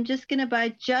 and I'm just going to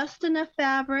buy just enough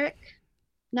fabric,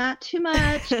 not too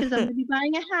much, because I'm going to be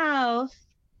buying a house.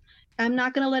 I'm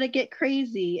not going to let it get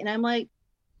crazy. And I'm like,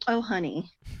 oh, honey.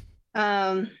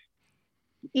 Even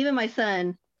my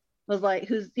son was like,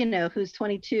 who's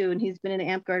 22 and he's been in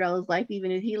Amtgard all his life. Even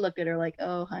if he looked at her like,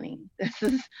 oh, honey, this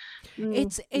is.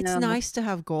 It's nice to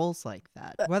have goals like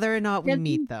that, whether or not we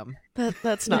meet them.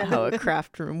 That's not how a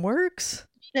craft room works.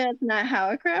 That's not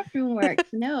how a craft room works.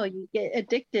 No, you get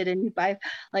addicted and you buy,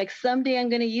 like, someday I'm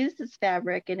going to use this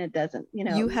fabric, and it doesn't,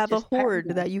 You have a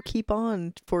hoard that you keep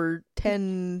on for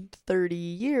 10, 30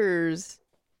 years,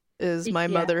 as my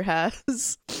mother has.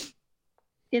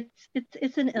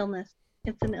 It's an illness.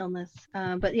 It's an illness.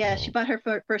 But yeah, she bought her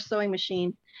first sewing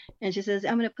machine, and she says,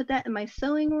 I'm going to put that in my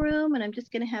sewing room, and I'm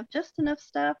just going to have just enough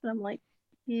stuff. And I'm like,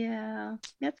 yeah,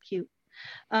 that's cute.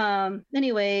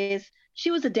 Anyways, she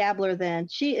was a dabbler then.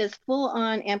 She is full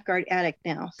on Amtgard addict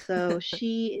now. So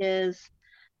she is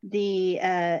the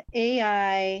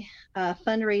AI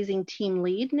fundraising team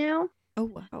lead now. Oh,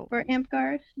 wow. For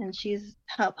Amtgard, and she's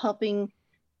helping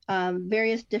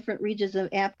various different regions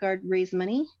of Amtgard raise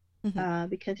money.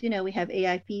 Because we have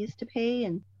AI fees to pay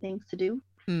and things to do.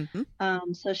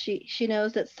 So she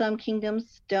knows that some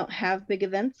kingdoms don't have big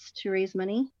events to raise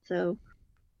money. So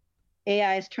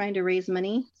AI is trying to raise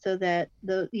money so that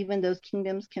even those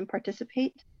kingdoms can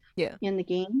participate in the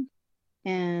game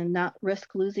and not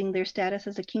risk losing their status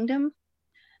as a kingdom.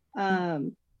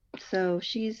 So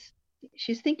she's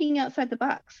thinking outside the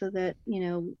box so that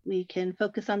we can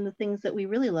focus on the things that we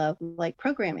really love, like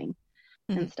programming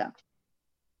and stuff.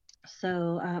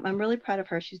 So I'm really proud of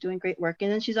her. She's doing great work.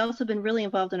 And then she's also been really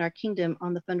involved in our kingdom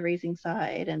on the fundraising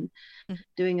side and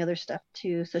doing other stuff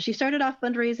too. So she started off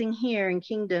fundraising here in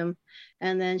Kingdom,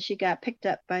 and then she got picked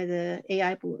up by the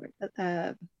AI board,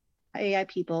 AI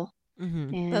people.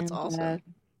 And, that's awesome.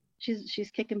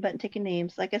 She's kicking butt and taking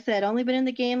names. Like I said, only been in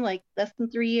the game like less than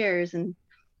 3 years, and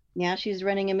now she's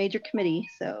running a major committee.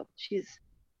 So she's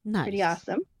pretty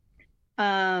awesome.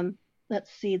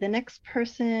 Let's see, the next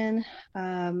person,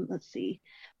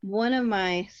 one of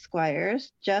my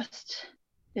squires just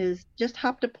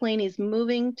hopped a plane. He's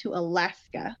moving to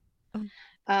Alaska.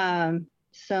 So I'm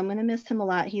going to miss him a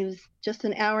lot. He was just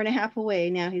an hour and a half away.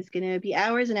 Now he's going to be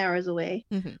hours and hours away.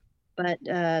 But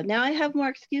now I have more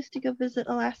excuse to go visit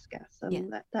Alaska. So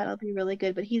that'll be really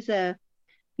good. But he's a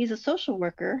social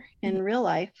worker in real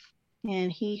life,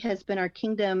 and he has been our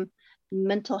kingdom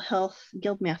mental health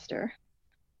guildmaster.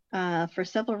 For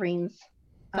several reigns.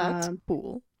 That's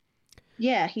cool.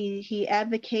 Yeah, he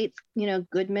advocates,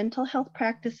 good mental health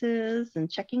practices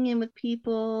and checking in with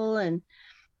people and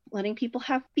letting people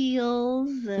have feels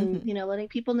and, letting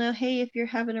people know, hey, if you're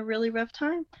having a really rough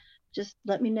time, just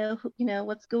let me know,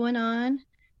 what's going on.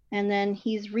 And then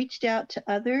he's reached out to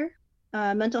other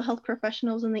mental health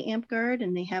professionals in the AMP Guard,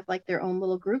 and they have like their own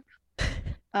little group,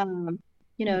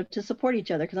 to support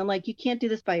each other. Because I'm like, you can't do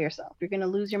this by yourself. You're going to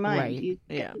lose your mind. Right. You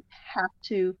Yeah. have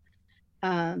to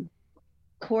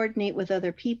coordinate with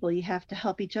other people. You have to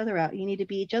help each other out. You need to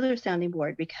be each other's sounding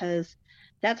board, because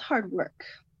that's hard work.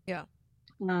 Yeah.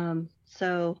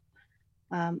 So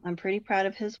I'm pretty proud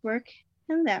of his work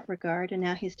in that regard. And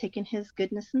now he's taken his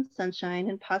goodness and sunshine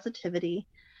and positivity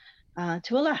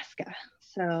to Alaska.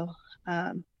 So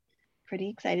pretty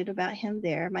excited about him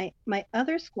there. My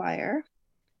other squire,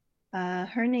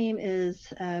 her name is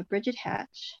Bridget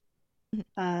Hatch.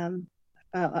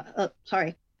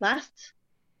 Sorry, last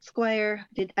squire,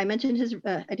 I mentioned his,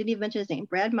 I didn't even mention his name,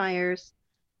 Brad Myers,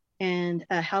 and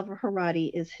Halvar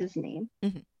Harati is his name.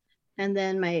 And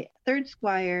then my third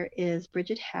squire is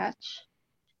Bridget Hatch,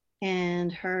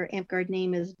 and her AMP Guard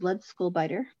name is Blood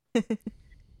Skullbiter.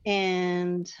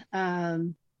 And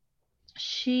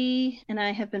she and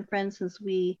I have been friends since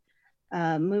we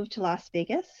moved to Las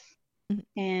Vegas.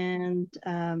 And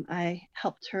I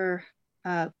helped her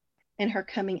in her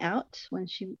coming out when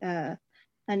she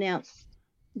announced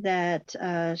that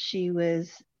she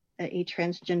was a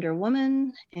transgender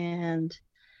woman. And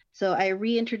so I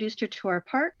reintroduced her to our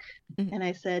park, and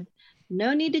I said,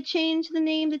 no need to change the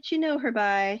name that you know her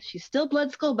by. She's still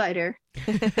Blood Skullbiter.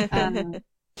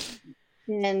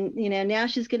 And, now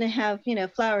she's going to have,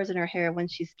 flowers in her hair when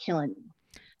she's killing.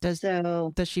 Does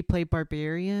she play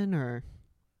Barbarian or?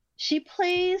 She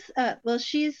plays,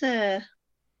 she's an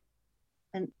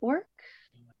orc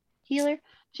healer.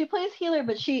 She plays healer,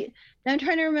 but I'm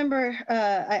trying to remember.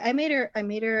 I made her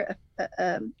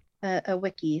a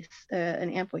wiki, an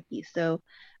AMP wiki. So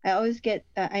I always get.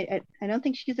 I don't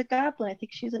think she's a goblin. I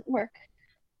think she's an orc.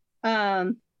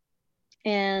 But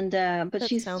that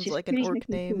she's sounds she's like an pretty orc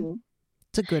name. cool.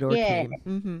 It's a good orc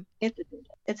name.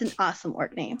 It's an awesome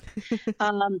orc name.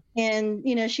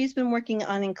 And she's been working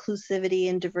on inclusivity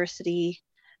and diversity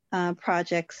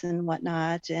projects and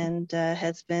whatnot, and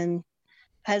has been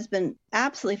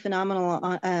absolutely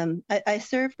phenomenal. I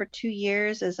served for 2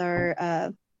 years as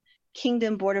our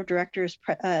Kingdom Board of Directors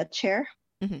chair.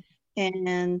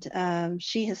 And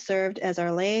she has served as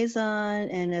our liaison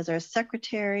and as our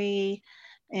secretary,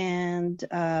 and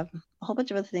a whole bunch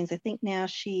of other things. I think now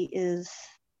she is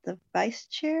the vice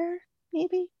chair,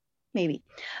 maybe.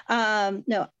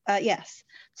 Yes.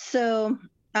 So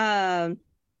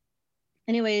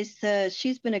anyways,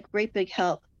 she's been a great big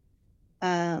help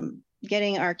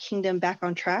getting our kingdom back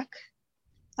on track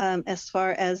as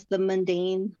far as the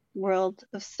mundane world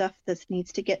of stuff that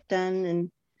needs to get done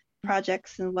and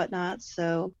projects and whatnot.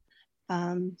 So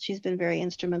she's been very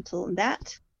instrumental in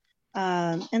that.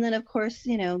 And then, of course,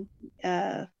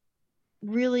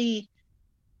 really,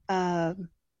 I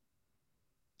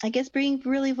guess, being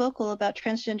really vocal about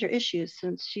transgender issues,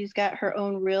 since she's got her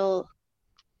own real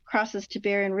crosses to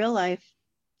bear in real life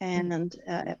and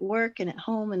at work and at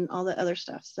home and all the other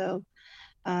stuff. So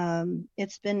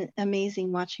it's been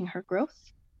amazing watching her growth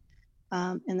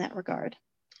in that regard.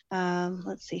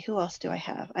 Let's see, who else do I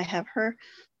have? I have her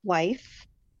wife,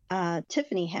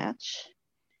 Tiffany Hatch,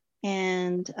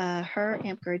 and her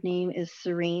AMP Guard name is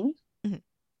Serene.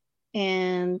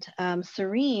 And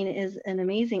Serene is an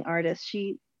amazing artist.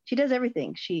 She does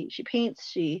everything. She paints.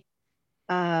 She's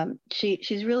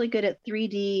really good at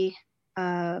 3D.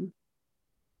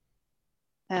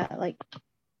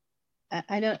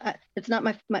 It's not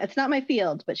my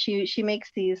field, but she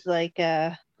makes these like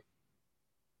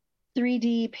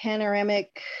 3D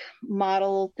panoramic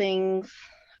model things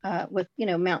with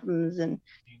mountains and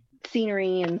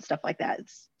scenery and stuff like that.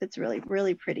 It's really,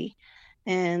 really pretty,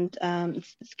 and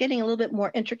it's getting a little bit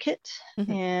more intricate.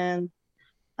 And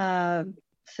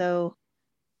so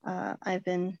I've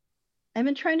been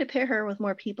trying to pair her with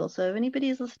more people. So if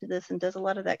anybody's listened to this and does a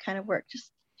lot of that kind of work,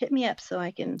 just hit me up so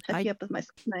I can hook you up with my.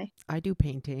 I do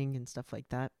painting and stuff like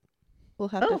that. We'll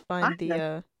have to find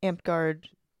the AMP Guard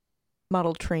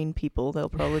model train people. They'll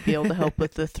probably be able to help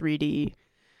with the 3D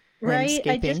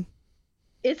landscaping.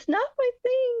 It's not my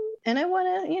thing, and I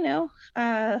want to,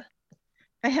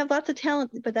 I have lots of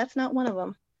talent, but that's not one of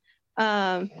them.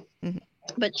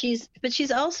 But she's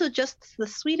also just the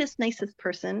sweetest, nicest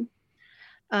person.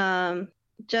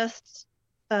 Just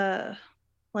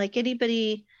like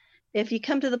anybody, if you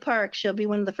come to the park, she'll be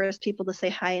one of the first people to say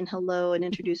hi and hello and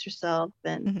introduce herself.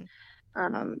 And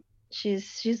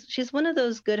she's one of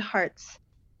those good hearts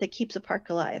that keeps a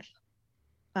park alive.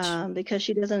 Because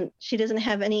she doesn't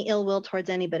have any ill will towards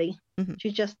anybody.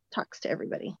 She just talks to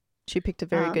everybody. She picked a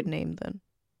very good name then.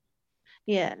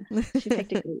 Yeah, she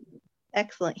picked a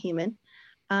excellent human.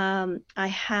 I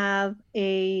have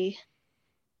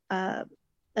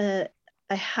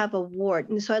I have a ward.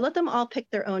 And so I let them all pick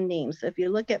their own names. So if you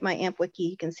look at my AMP wiki,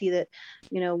 you can see that,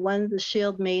 one's a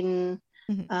Shield Maiden,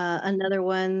 another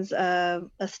one's a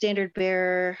Standard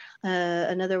Bearer,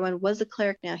 another one was a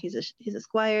Cleric. Now he's a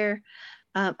Squire.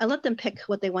 I let them pick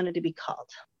what they wanted to be called.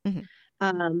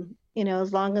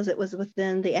 As long as it was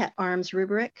within the at-arms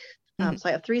rubric. So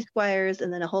I have 3 Squires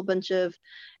and then a whole bunch of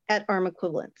at-arm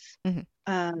equivalents.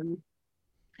 And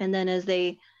then as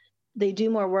they do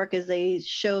more work, as they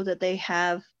show that they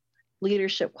have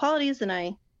leadership qualities, and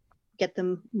I get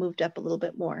them moved up a little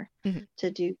bit more to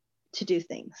do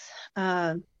things.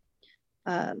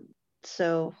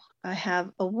 So I have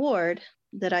a ward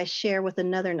that I share with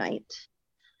another knight,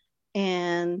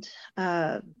 and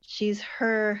she's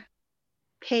her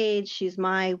page, she's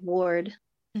my ward,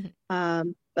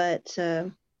 but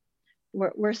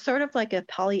we're sort of like a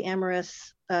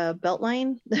polyamorous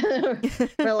beltline.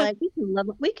 We're like,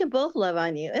 we can both love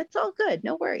on you. It's all good.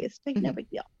 No worries. No big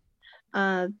deal.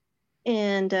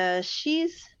 And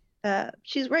she's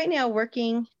right now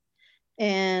working,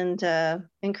 and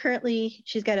currently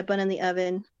she's got a bun in the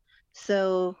oven.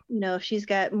 So she's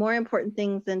got more important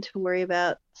things than to worry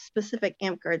about specific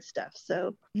Amtgard stuff.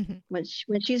 So when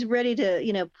she's ready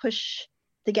to push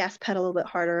the gas pedal a little bit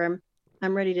harder,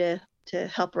 I'm ready to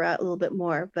help her out a little bit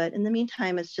more. But in the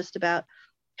meantime, it's just about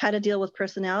how to deal with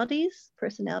personalities.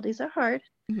 Personalities are hard.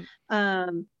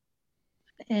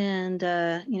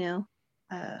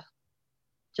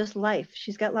 Just life.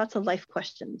 She's got lots of life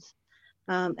questions.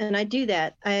 And I do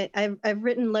that. I've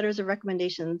written letters of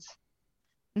recommendations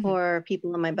for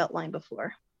people in my Beltline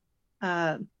before,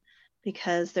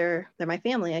 because they're my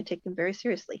family. I take them very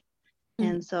seriously.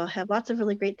 And so I have lots of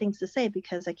really great things to say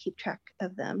because I keep track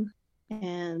of them,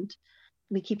 and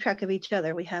we keep track of each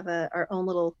other. We have our own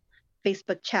little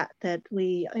Facebook chat that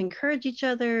we encourage each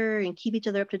other and keep each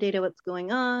other up to date on what's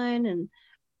going on. And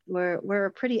we're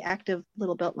a pretty active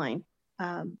little Beltline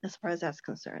as far as that's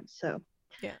concerned. So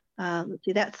yeah, let's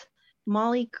see, that's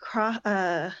Molly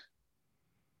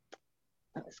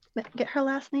let's get her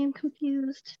last name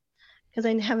confused, because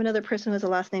I have another person who has a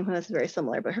last name who is very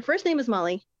similar, but her first name is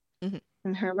Molly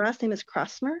and her last name is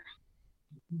Crossmer.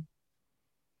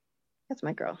 That's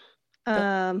my girl.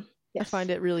 Yes. I find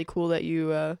it really cool that you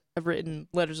have written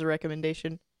letters of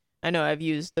recommendation. I know I've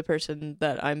used the person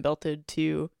that I'm belted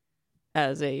to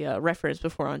as a reference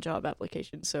before on job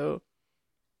applications, so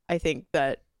I think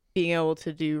that being able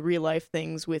to do real life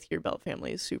things with your belt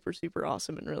family is super, super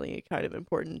awesome and really kind of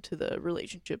important to the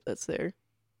relationship that's there.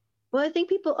 Well, I think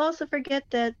people also forget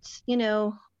that,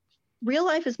 real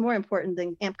life is more important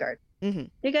than Amtgard. You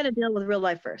got to deal with real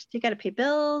life first. You got to pay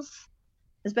bills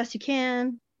as best you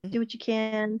can, do what you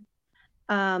can.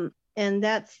 And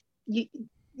that's,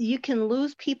 you can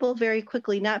lose people very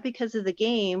quickly, not because of the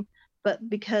game, but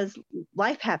because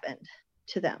life happened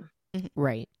to them.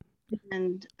 Right.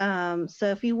 And so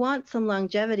if you want some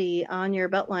longevity on your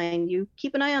Beltline, you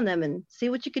keep an eye on them and see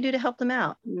what you can do to help them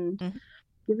out and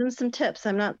give them some tips.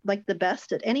 I'm not like the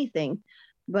best at anything,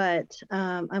 but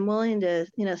I'm willing to,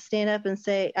 stand up and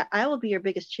say, I will be your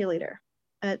biggest cheerleader.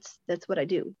 That's what I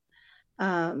do.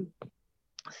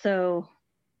 So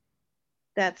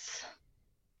that's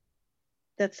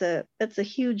a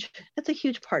huge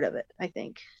part of it, I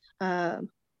think. Let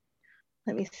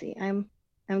me see. I'm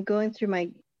going through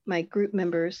my group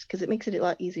members because it makes it a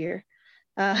lot easier.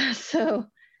 So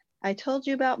I told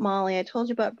you about Molly. I told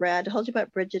you about Brad. I told you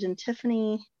about Bridget and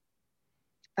Tiffany.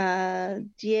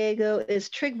 Diego is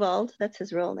Trigvald. That's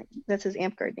his real name. That's his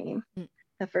Amtgard name.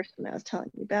 The first one I was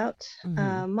telling you about.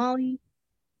 Molly.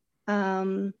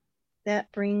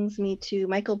 That brings me to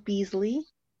Michael Beasley,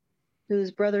 who's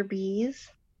Brother Bees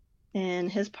in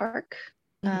his park.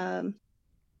 And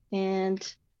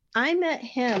I met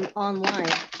him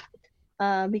online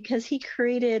because he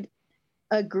created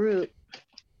a group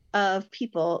of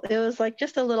people. It was like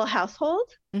just a little household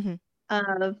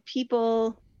of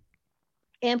people,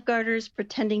 Amtgarders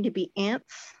pretending to be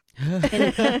ants in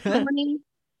a ceremony.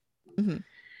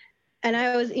 And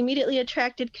I was immediately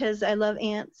attracted because I love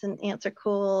ants and ants are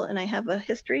cool, and I have a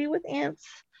history with ants.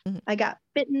 I got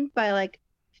bitten by like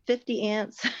 50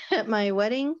 ants at my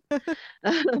wedding.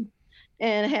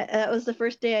 And that was the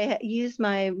first day I used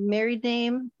my married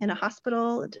name in a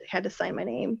hospital. I had to sign my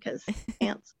name because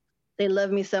ants, they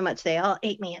love me so much. They all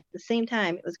ate me at the same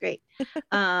time. It was great.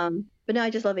 But no,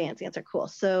 I just love ants. Ants are cool.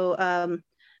 So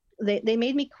they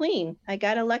made me queen. I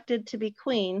got elected to be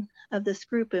queen of this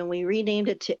group, and we renamed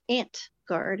it to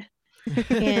Antgard.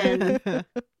 And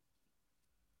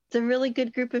it's a really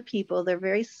good group of people. They're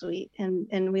very sweet, and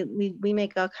we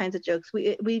make all kinds of jokes.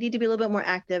 We need to be a little bit more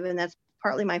active, and that's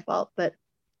partly my fault, but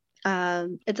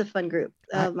it's a fun group.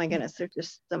 Oh my goodness, there's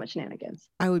just so much shenanigans.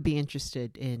 I would be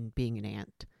interested in being an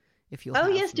aunt if you'll Oh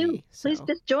have yes, do. me, Please so.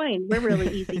 just join. We're really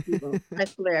easy people, I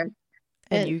swear.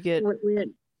 And you get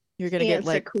you're gonna get ants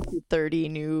are like cool. 30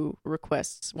 new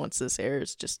requests once this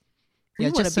airs. Just Yeah,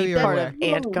 you want just to so be you're part aware. of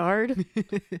Ant Guard.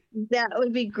 That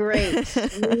would be great.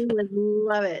 We would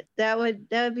love it. That would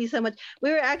be so much.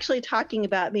 We were actually talking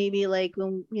about maybe like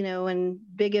when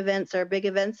big events are big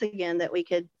events again, that we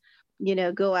could,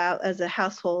 go out as a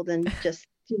household and just,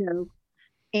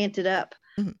 ant it up.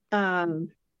 Mhm.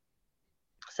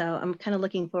 So I'm kind of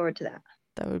looking forward to that.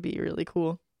 That would be really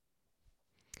cool.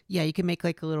 Yeah, you can make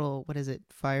like a little, what is it,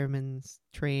 fireman's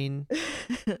train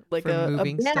Like for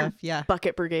moving yeah. stuff. Yeah.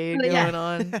 bucket brigade Oh, yeah. going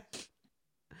on.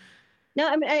 No,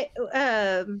 I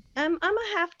mean, I'm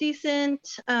a half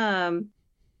decent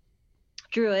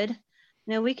druid.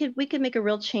 We could make a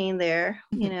real chain there,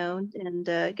 and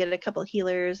get a couple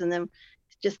healers, and then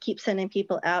just keep sending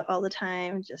people out all the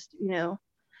time. Just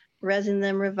resing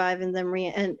them, reviving them,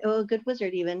 and a good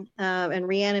wizard even, and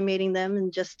reanimating them,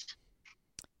 and just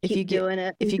keep doing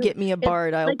it. If you get me a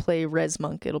bard, I'll like- play Res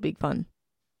Monk. It'll be fun.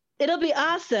 It'll be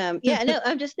awesome. Yeah, no,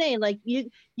 I'm just saying, like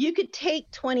you could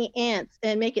take 20 ants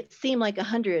and make it seem like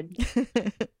 100.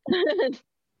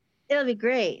 It'll be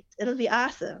great. It'll be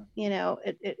awesome.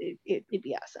 It'd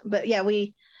be awesome. But yeah,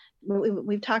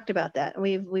 we've talked about that.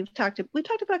 We've talked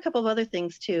about a couple of other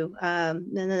things too. And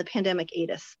then the pandemic ate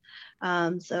us.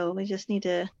 So we just need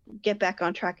to get back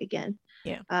on track again.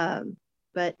 Yeah.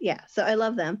 But yeah, so I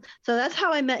love them. So that's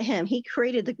how I met him. He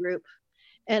created the group,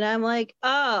 and I'm like,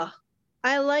 oh,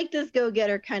 I like this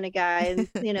go-getter kind of guy. And,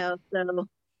 so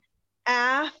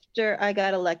after I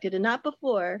got elected, and not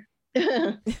before,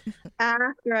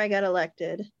 after I got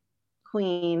elected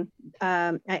queen,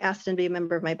 I asked him to be a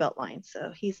member of my Beltline.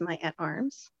 So he's my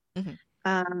at-arms. Mhm.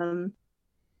 And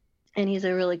he's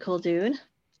a really cool dude.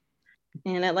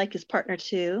 And I like his partner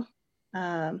too.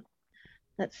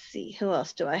 Let's see, who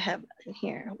else do I have in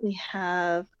here?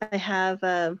 I have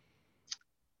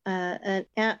an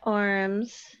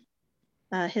at-arms.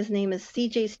 His name is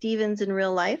CJ Stevens in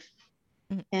real life.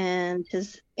 Mhm. And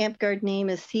his Amp-Guard name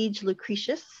is Siege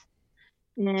Lucretius.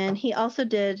 And he also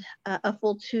did a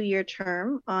full 2-year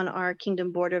term on our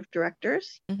Kingdom Board of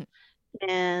Directors. Mhm.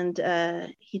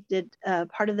 And he did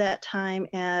part of that time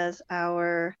as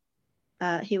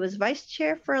he was vice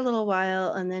chair for a little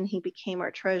while, and then he became our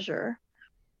treasurer.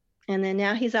 And then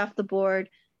now he's off the board,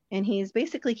 and he's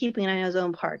basically keeping an eye on his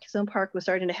own park. His own park was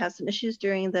starting to have some issues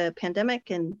during the pandemic,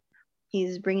 and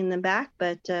he's bringing them back.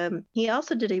 But he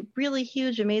also did a really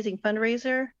huge, amazing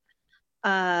fundraiser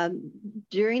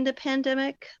during the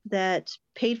pandemic that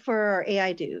paid for our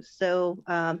AI dues. So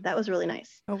that was really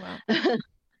nice. Oh wow.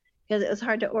 Because it was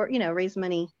hard to raise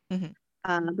money. Mhm.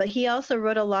 But he also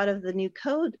wrote a lot of the new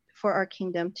code for our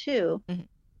kingdom too.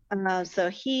 Mhm. So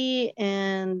he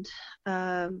and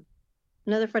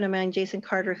another friend of mine, Jason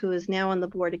Carter, who is now on the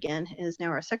board again, is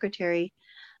now our secretary.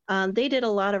 They did a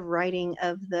lot of writing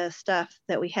of the stuff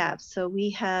that we have. So we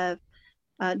have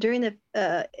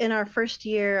in our first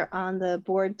year on the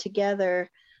board together,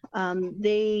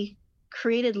 they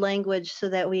created language so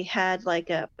that we had like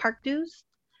a park dues,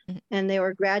 and they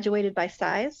were graduated by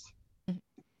size,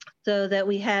 so that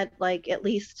we had like at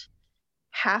least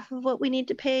half of what we need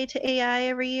to pay to AI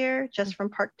every year just from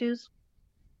park dues.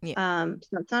 Yeah.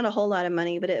 So it's not a whole lot of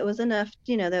money, but it was enough,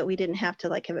 that we didn't have to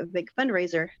like have a big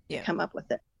fundraiser Yeah. to come up with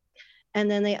it. And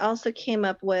then they also came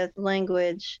up with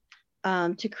language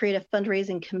to create a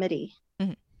fundraising committee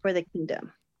for the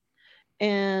kingdom.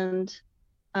 And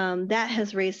that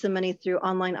has raised some money through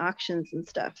online auctions and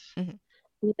stuff,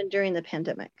 even during the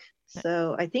pandemic.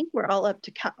 So I think we're all up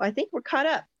to, I think we're caught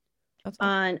up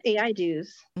on AI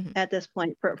dues at this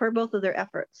point for both of their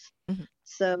efforts.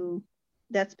 So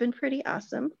that's been pretty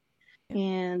awesome.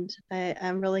 And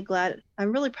I'm really proud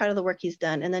of the work he's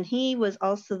done. And then he was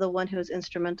also the one who was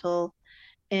instrumental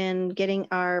in getting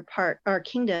our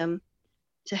kingdom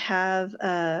to have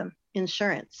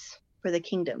insurance for the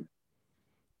kingdom,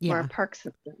 for our park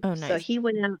system. Oh, nice. So he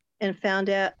went out and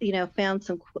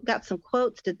got some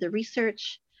quotes, did the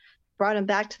research, brought them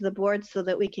back to the board so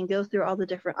that we can go through all the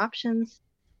different options,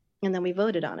 and then we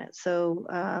voted on it.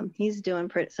 So he's doing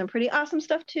some pretty awesome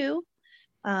stuff too.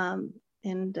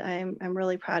 And I'm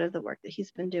really proud of the work that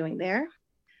he's been doing there.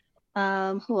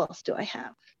 Who else do I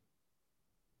have?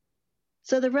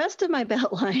 So the rest of my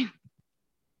Beltline,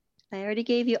 I already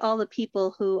gave you all the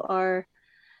people who are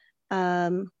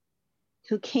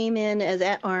who came in as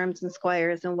at-arms and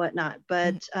squires and whatnot.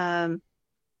 But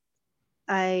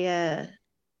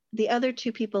the other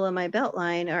two people in my belt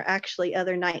line are actually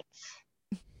other knights.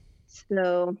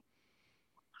 So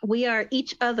we are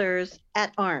each other's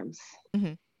at arms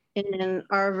in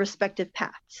our respective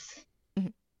paths.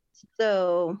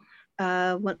 So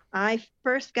when I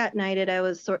first got knighted, I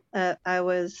was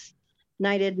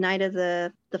knighted Knight of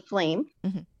the Flame.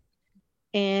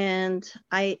 And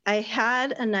I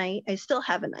had a knight. I still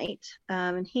have a knight,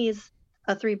 and he's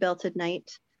a 3-belted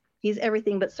knight. He's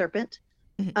everything but serpent,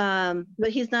 but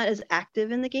he's not as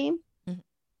active in the game.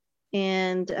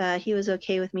 And he was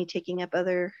okay with me taking up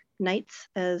other knights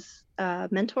as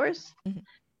mentors.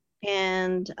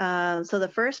 And so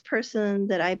the first person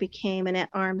that I became an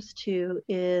at-arms to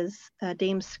is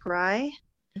Dame Scry.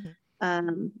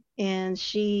 And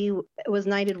she was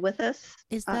knighted with us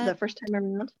the first time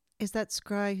around. Is that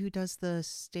Scry who does the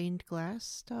stained glass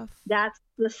stuff? That's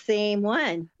the same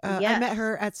one. Yes. I met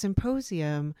her at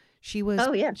Symposium. She was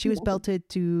she was belted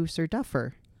to Sir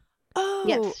Duffer. Oh,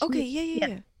 yes. Okay,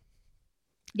 yeah.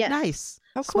 Yes. Nice.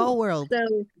 Oh, Small cool. world.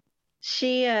 So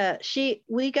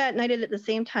we got knighted at the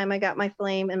same time. I got my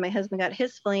flame, and my husband got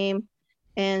his flame,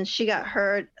 and she got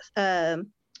her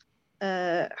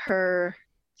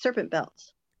serpent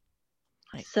belt.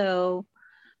 Right. So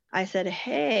I said,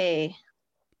 hey,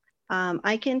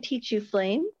 I can teach you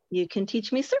flame. You can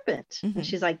teach me serpent. And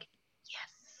she's like,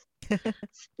 yes.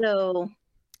 So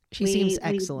she seems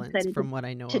excellent from what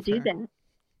I know to of do her. that.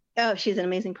 Oh, she's an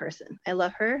amazing person. I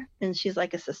love her, and she's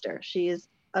like a sister. She is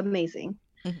amazing.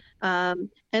 And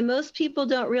most people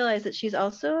don't realize that she's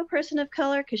also a person of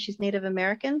color because she's Native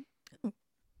American.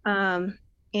 And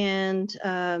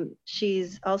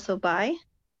she's also bi.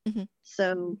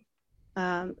 So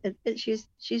she's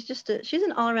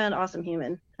an all-around awesome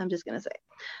human. I'm just gonna say,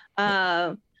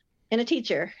 and a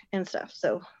teacher and stuff.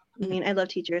 So I mean, I love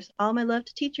teachers. All my love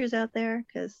to teachers out there,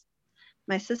 because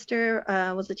my sister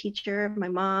was a teacher. My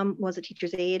mom was a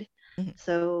teacher's aide.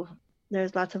 So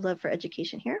there's lots of love for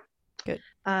education here. Good.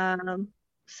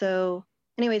 So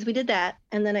anyways, we did that,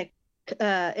 and then it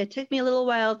took me a little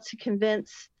while to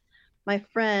convince my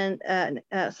friend.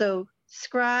 So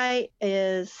Scry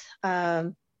is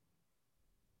I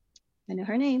know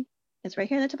her name. It's right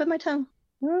here on the tip of my tongue.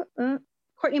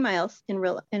 Courtney Miles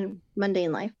in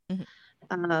mundane life.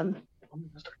 Dame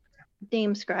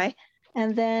Scry.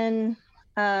 And then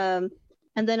a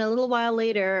little while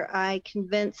later, I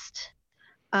convinced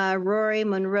Rory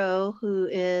Monroe, who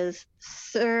is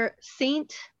Sir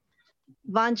Saint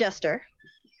Von Jester,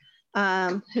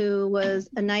 who was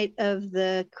a knight of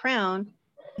the crown.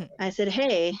 I said,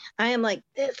 hey, I am like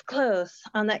this close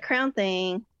on that crown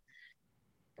thing.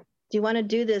 Do you want to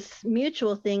do this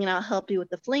mutual thing, and I'll help you with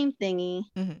the flame thingy?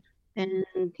 And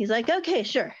he's like, okay,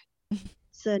 sure.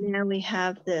 So now we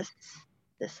have this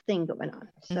thing going on.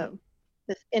 So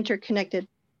this interconnected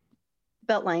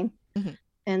belt line.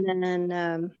 And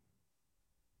then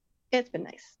it's been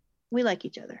nice. We like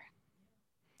each other.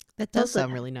 That does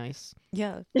sound really nice.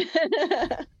 Yeah.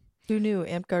 Who knew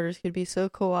Amtgarders could be so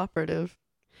cooperative?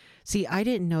 See, I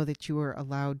didn't know that you were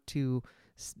allowed to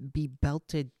be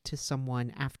belted to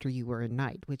someone after you were a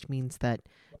knight, which means that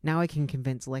now I can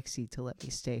convince Lexi to let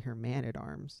me stay her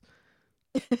man-at-arms.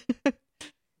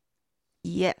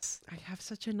 Yes. I have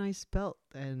such a nice belt,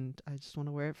 and I just want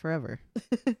to wear it forever.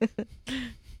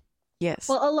 Yes.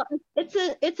 Well,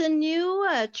 it's a new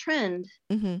trend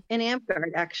in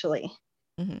Amtgard, actually,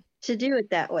 to do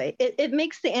it that way. It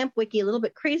makes the Amp Wiki a little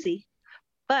bit crazy,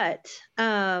 but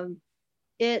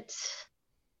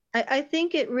I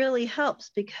think it really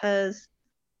helps because,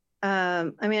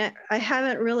 I mean, I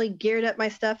haven't really geared up my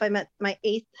stuff. I'm at my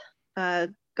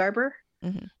 8th Garber.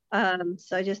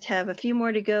 So I just have a few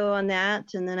more to go on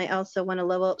that. And then I also want to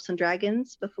level up some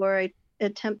dragons before I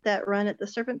attempt that run at the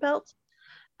Serpent Belt.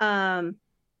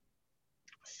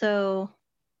 So,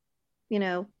 you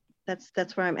know,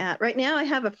 that's where I'm at. Right now I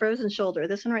have a frozen shoulder.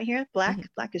 This one right here, black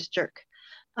is jerk.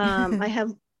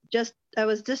 I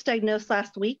was just diagnosed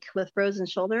last week with frozen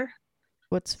shoulder.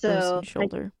 What's frozen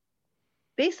shoulder?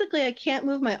 Basically, I can't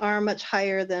move my arm much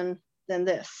higher than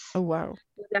this. Oh, wow.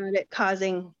 Without it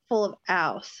causing full of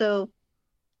ow. So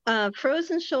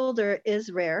frozen shoulder is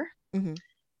rare.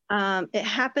 It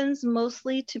happens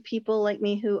mostly to people like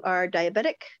me who are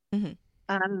diabetic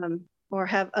or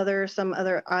have some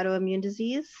other autoimmune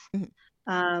disease.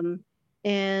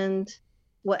 And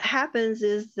what happens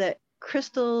is that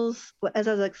crystals, as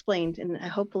I was explained, and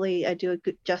hopefully I do a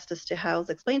good justice to how it was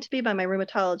explained to me by my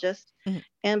rheumatologist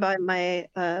and by my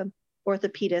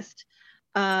orthopedist,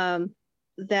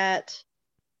 that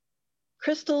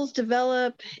crystals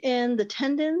develop in the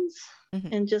tendons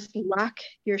and just lock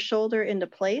your shoulder into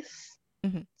place.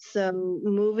 Mhm. So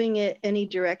moving it any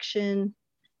direction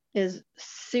is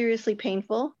seriously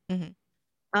painful. Mhm.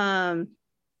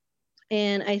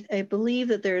 And I believe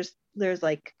that there's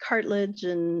like cartilage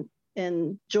and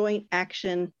joint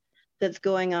action that's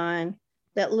going on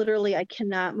that literally I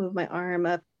cannot move my arm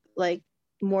up like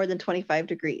more than 25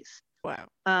 degrees. Wow.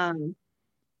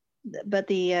 But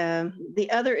the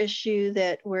other issue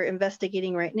that we're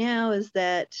investigating right now is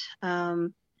that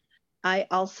I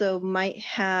also might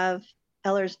have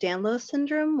Ehlers-Danlos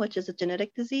syndrome, which is a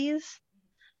genetic disease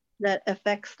that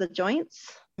affects the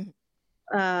joints. Mhm.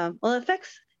 Well, it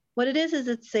affects what it is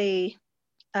it's a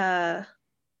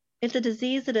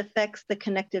disease that affects the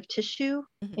connective tissue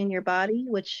Mhm. in your body,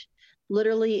 which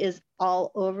literally is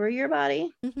all over your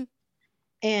body, Mhm.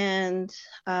 and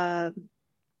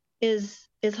it's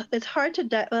hard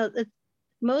to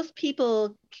most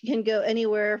people can go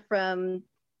anywhere from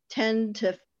 10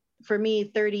 to, for me,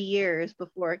 30 years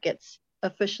before it gets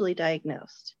officially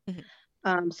diagnosed. Mhm.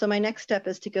 So my next step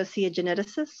is to go see a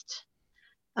geneticist.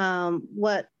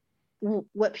 What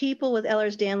people with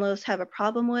Ehlers-Danlos have a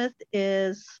problem with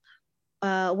is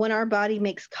when our body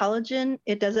makes collagen,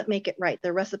 it doesn't make it right.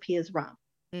 The recipe is wrong.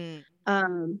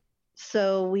 Mm.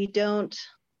 So we don't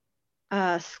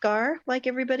scar like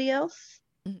everybody else.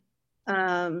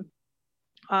 Mhm.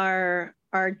 Our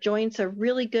joints are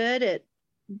really good at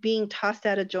being tossed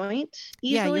out of joint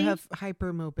easily. Yeah, you have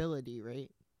hypermobility, right?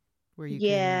 Where you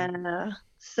yeah.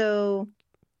 So,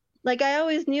 like, I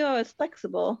always knew I was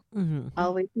flexible.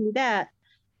 Always knew that.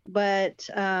 But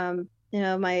my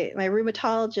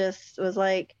rheumatologist was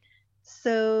like,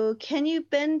 "So can you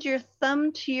bend your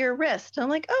thumb to your wrist?" I'm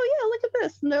like, "Oh yeah, look at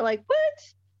this." And they're like,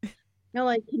 "What?"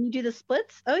 Like, "Can you do the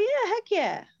splits?" "Oh yeah, heck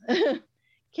yeah."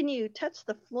 "Can you touch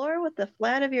the floor with the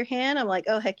flat of your hand?" I'm like,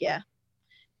 "Oh heck yeah."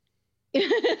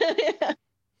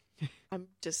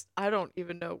 I don't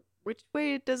even know which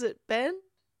way does it bend?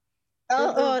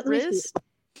 Let me see. Wrist?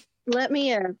 Let me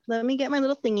get my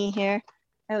little thingy here.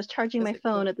 I was charging my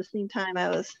phone at the same time I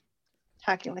was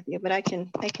talking with you, but I can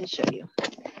show you.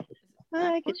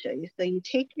 I can show you. So you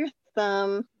take your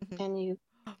thumb and you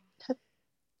touch.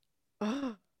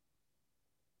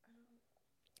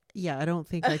 Yeah, I don't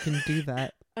think I can do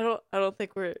that. I don't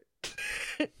think we're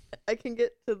I can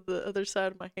get to the other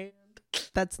side of my hand.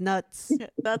 That's nuts.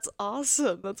 That's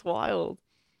awesome. That's wild.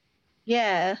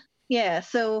 Yeah.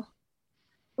 So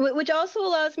which also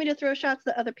allows me to throw shots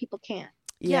that other people can't.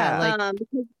 Yeah,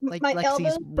 because like my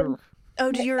Lexi's. elbows.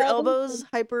 Oh, do my your elbows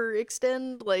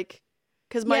hyperextend? Like,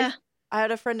 because I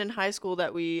had a friend in high school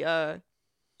that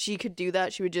she could do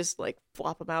that. She would just like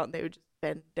flop them out and they would just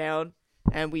bend down.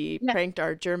 And we pranked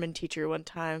our German teacher one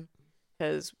time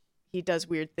because he does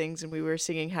weird things and we were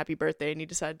singing Happy Birthday and he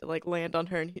decided to like land on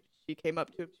her and she came up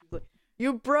to him. She was like,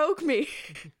 "You broke me."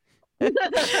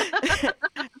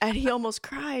 And he almost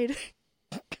cried.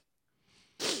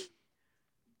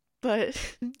 But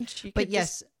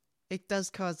yes, it does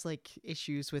cause like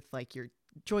issues with like your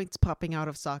joints popping out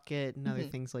of socket and other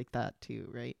things like that too,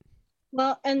 right?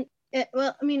 Well, and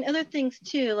I mean other things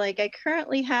too. Like I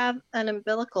currently have an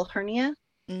umbilical hernia,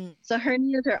 so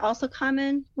hernias are also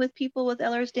common with people with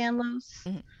Ehlers-Danlos.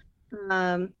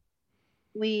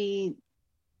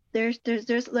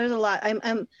 There's a lot.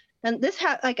 And this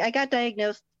I got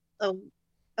diagnosed a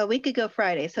week ago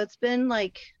Friday, so it's been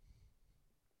like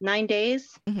 9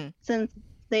 days since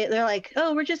they're like,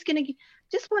 "Oh, we're just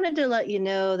wanted to let you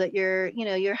know that you're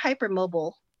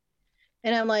hypermobile,"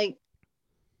 and I'm like,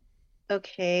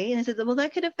 "Okay." And I said, "Well,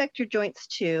 that could affect your joints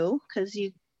too, because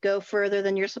you go further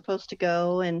than you're supposed to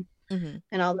go, and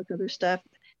all this other stuff,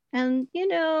 and you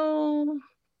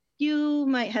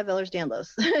might have Ehlers-Danlos."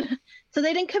 So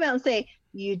they didn't come out and say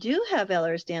you do have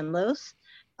Ehlers-Danlos.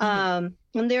 And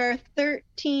there are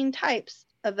 13 types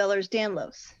of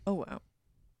Ehlers-Danlos. Oh wow.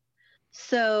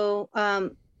 So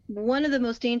one of the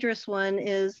most dangerous one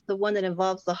is the one that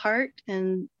involves the heart,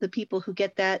 and the people who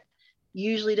get that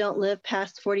usually don't live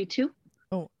past 42.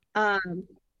 Oh.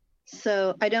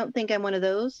 So I don't think I'm one of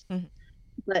those.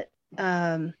 But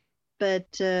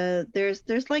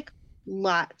there's like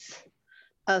lots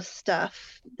of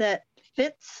stuff that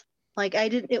fits. Like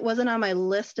it wasn't on my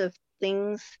list of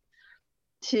things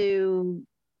to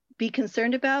be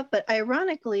concerned about, but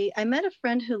ironically, I met a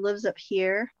friend who lives up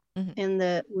here in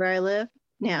where I live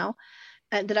now,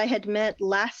 that I had met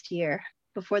last year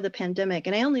before the pandemic,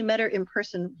 and I only met her in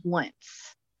person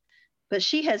once. But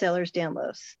she has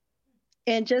Ehlers-Danlos.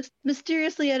 And just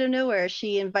mysteriously out of nowhere,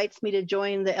 she invites me to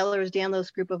join the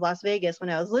Ehlers-Danlos group of Las Vegas when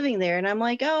I was living there. And I'm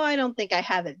like, "Oh, I don't think I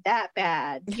have it that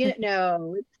bad."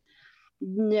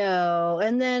 No.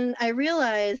 And then I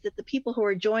realized that the people who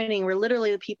were joining were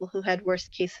literally the people who had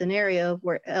worst case scenario,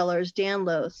 were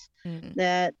Ehlers-Danlos.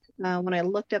 That when I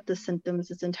looked up the symptoms,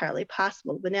 it's entirely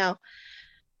possible. But now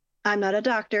I'm not a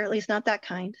doctor, at least not that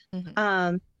kind.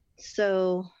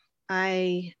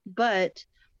 But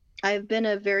I've been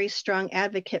a very strong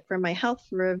advocate for my health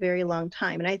for a very long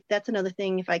time. And that's another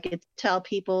thing, if I could tell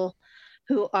people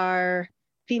who are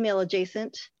female and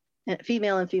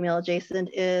female adjacent,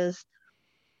 is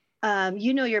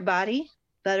you know your body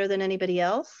better than anybody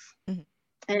else.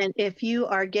 And if you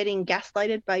are getting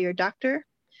gaslighted by your doctor,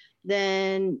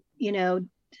 then, you know,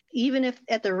 even if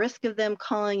at the risk of them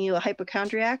calling you a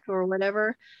hypochondriac or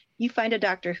whatever, you find a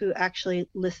doctor who actually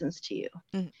listens to you.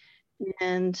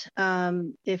 And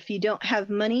if you don't have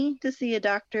money to see a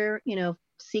doctor, you know,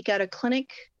 seek out a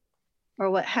clinic or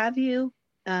what have you,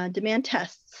 demand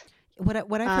tests. What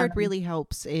I've heard really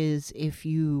helps is if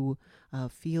you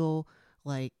feel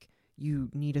like you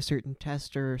need a certain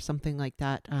test or something like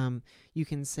that, you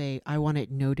can say, I want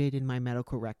it noted in my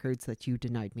medical records that you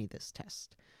denied me this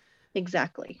test.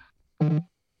 Exactly.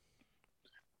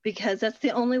 Because that's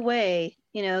the only way,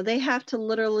 you know, they have to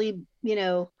literally, you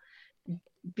know,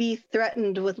 be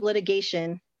threatened with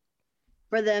litigation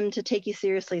for them to take you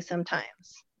seriously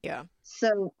sometimes. Yeah.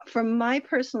 So from my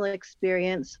personal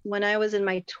experience, when I was in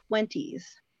my 20s,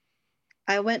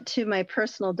 I went to my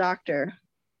personal doctor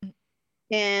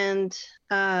and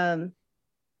I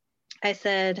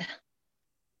said,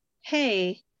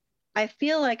 hey, I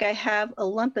feel like I have a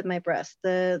lump in my breast.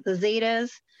 The Zetas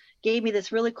gave me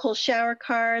this really cool shower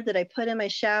card that I put in my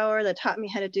shower that taught me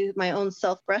how to do my own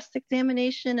self-breast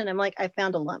examination. And I'm like, I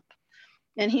found a lump.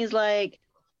 And he's like,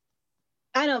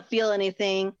 I don't feel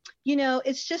anything. You know,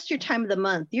 it's just your time of the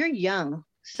month. You're young.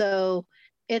 So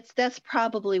that's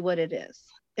probably what it is.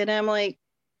 And I'm like,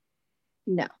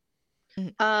 no.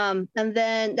 And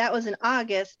then that was in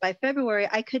August. By February,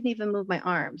 I couldn't even move my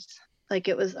arms. Like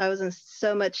I was in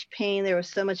so much pain. There was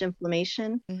so much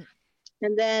inflammation.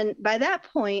 And then by that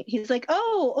point, he's like,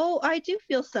 oh, I do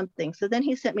feel something. So then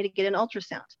he sent me to get an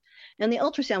ultrasound. And the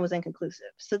ultrasound was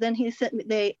inconclusive. So then he sent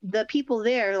me, the people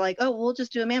there like, oh, we'll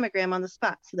just do a mammogram on the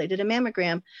spot. So they did a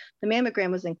mammogram. The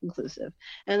mammogram was inconclusive.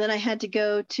 And then I had to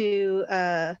go to,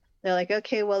 they're like,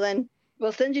 okay, well then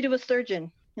we'll send you to a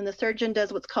surgeon. And the surgeon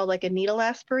does what's called like a needle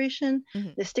aspiration.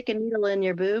 They stick a needle in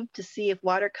your boob to see if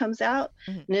water comes out.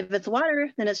 And if it's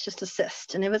water, then it's just a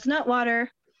cyst. And if it's not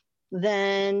water,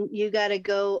 then you got to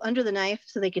go under the knife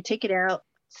so they could take it out,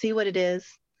 see what it is,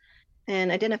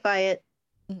 and identify it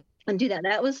and do that.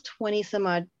 That was 20 some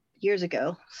odd years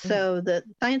ago. So the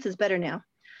science is better now.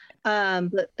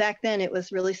 But back then it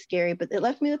was really scary, but it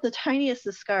left me with the tiniest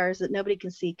of scars that nobody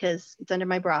can see because it's under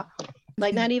my bra.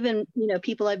 Like not even, you know,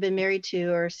 people I've been married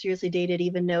to or seriously dated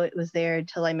even know it was there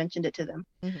until I mentioned it to them.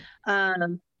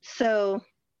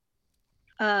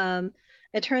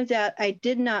 It turns out I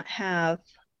did not have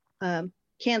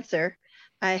cancer.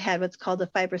 I had what's called a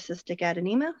fibrocystic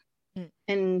adenoma.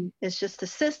 And it's just a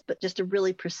cyst, but just a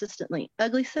really persistently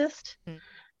ugly cyst.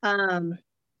 And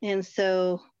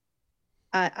so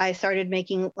I started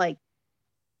making like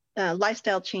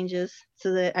lifestyle changes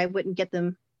so that I wouldn't get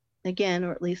them again,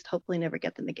 or at least hopefully never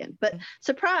get them again. But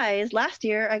surprise, last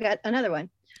year I got another one.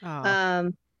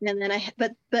 And then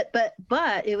but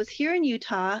it was here in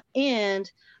Utah,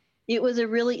 and it was a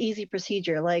really easy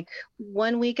procedure. Like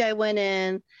 1 week I went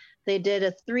in, they did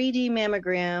a 3D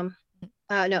mammogram,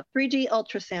 3D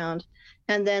ultrasound.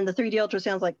 And then the 3D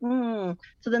ultrasound's like,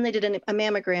 So then they did a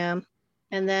mammogram.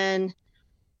 And then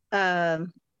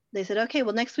they said, okay,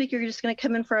 well, next week you're just going to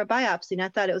come in for a biopsy. And I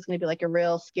thought it was going to be like a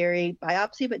real scary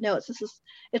biopsy, but no,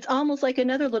 it's almost like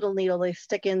another little needle they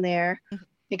stick in there,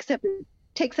 except it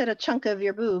takes out a chunk of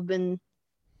your boob and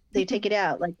they take it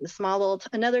out, like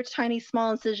another tiny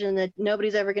small incision that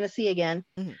nobody's ever going to see again.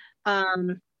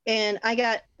 And I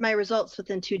got my results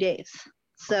within 2 days.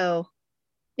 So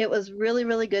it was really,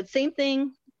 really good. Same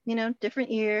thing, you know,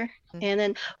 different year. And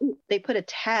then they put a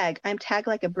tag. I'm tagged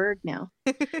like a bird now.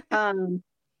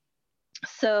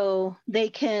 So they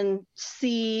can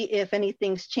see if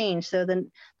anything's changed. So then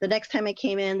the next time I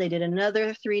came in, they did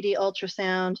another 3D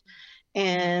ultrasound.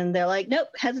 And they're like, nope,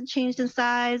 hasn't changed in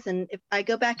size. And if I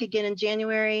go back again in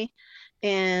January,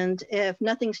 and if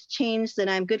nothing's changed, then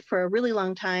I'm good for a really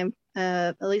long time,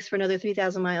 at least for another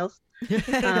 3,000 miles.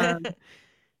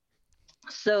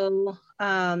 So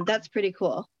that's pretty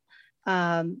cool.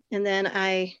 And then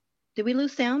did we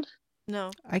lose sound?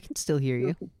 No. I can still hear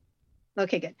you.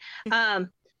 Okay, good.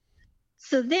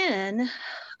 So then,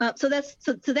 so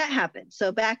that happened.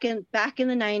 So back in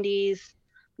the 90s,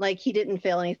 like he didn't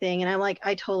feel anything, and I'm like,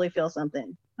 I totally feel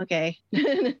something. Okay.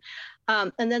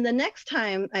 And then the next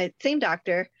time, same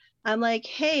doctor, I'm like,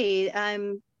 hey,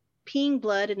 I'm peeing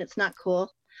blood and it's not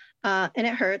cool, and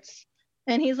it hurts.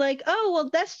 And he's like, oh, well,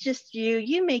 that's just you.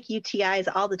 You make UTIs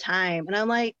all the time. And I'm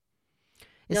like,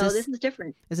 no, this is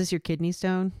different. Is this your kidney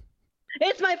stone?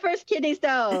 It's my first kidney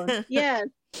stone. Yes.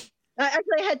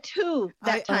 Actually, I had two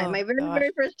that time. My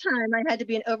very first time, I had to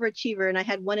be an overachiever, and I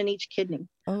had one in each kidney.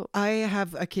 Oh, I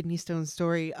have a kidney stone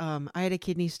story. I had a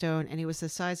kidney stone, and it was the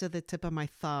size of the tip of my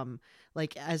thumb,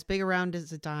 like as big around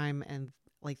as a dime, and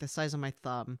like the size of my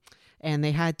thumb. And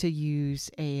they had to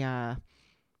use a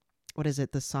what is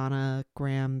it? The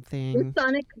sonogram thing. The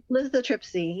sonic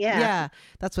lithotripsy. Yeah. Yeah,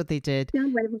 that's what they did.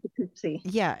 Sound wave lithotripsy.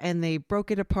 Yeah, and they broke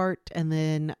it apart, and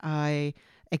then I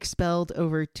expelled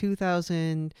over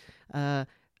 2,000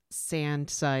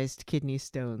 sand-sized kidney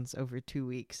stones over 2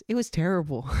 weeks. It was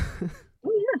terrible. Oh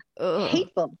yeah. ugh.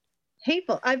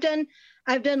 Hateful. I've done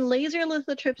laser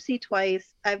lithotripsy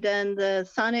twice. I've done the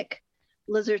sonic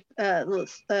lizard,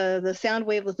 the sound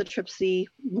wave lithotripsy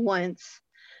once.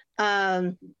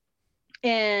 And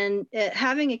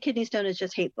having a kidney stone is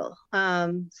just hateful.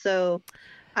 So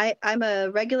I'm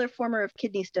a regular former of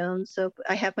kidney stones. So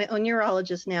I have my own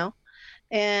urologist now,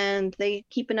 and they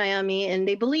keep an eye on me and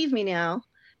they believe me now.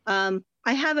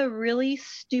 I have a really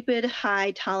stupid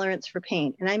high tolerance for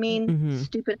pain, and I mean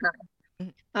stupid high.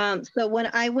 So when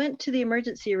I went to the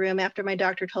emergency room after my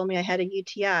doctor told me I had a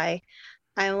UTI,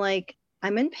 I'm like,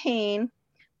 I'm in pain.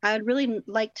 I would really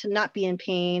like to not be in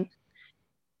pain.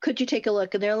 Could you take a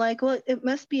look? And they're like, well, it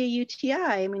must be a UTI.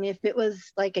 I mean, if it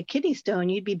was like a kidney stone,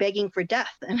 you'd be begging for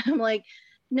death. And I'm like,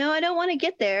 no, I don't want to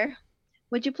get there.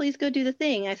 Would you please go do the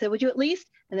thing? I said, would you at least,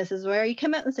 and this is where you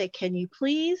come out and say, can you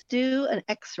please do an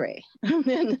x-ray?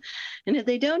 And if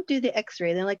they don't do the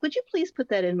x-ray, they're like, would you please put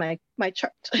that in my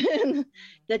chart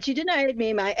that you denied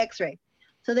me my x-ray?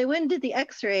 So they went and did the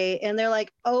x-ray, and they're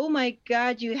like, oh my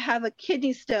God, you have a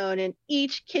kidney stone in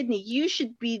each kidney. You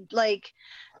should be like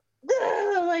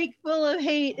full of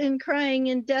hate and crying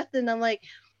and death. And I'm like,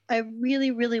 I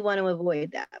really, really want to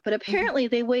avoid that. But apparently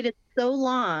they waited so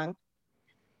long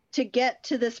to get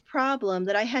to this problem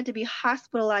that I had to be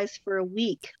hospitalized for a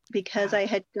week because I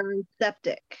had gone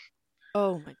septic.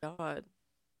 Oh my God.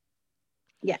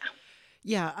 Yeah.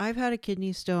 Yeah, I've had a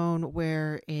kidney stone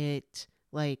where it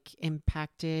like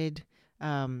impacted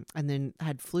and then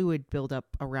had fluid build up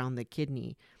around the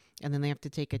kidney. And then they have to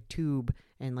take a tube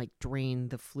and like drain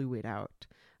the fluid out.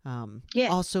 Yeah,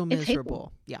 also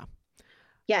miserable. Yeah.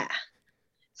 Yeah.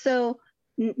 So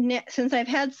since I've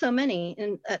had so many,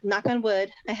 and knock on wood,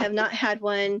 I have not had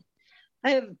one.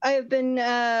 I have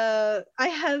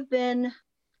been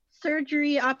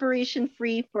surgery operation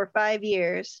free for 5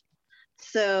 years.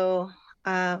 So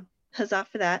huzzah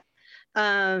for that.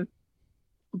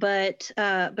 But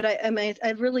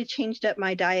I've really changed up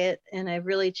my diet, and I've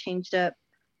really changed up.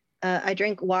 I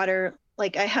drink water.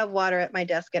 Like I have water at my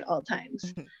desk at all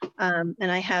times. And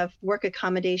I have work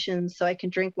accommodations so I can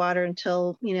drink water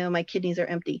until, my kidneys are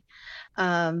empty.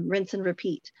 Rinse and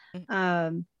repeat.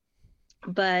 But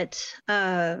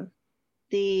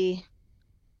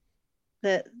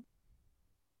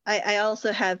I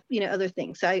also have, other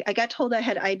things. So I got told I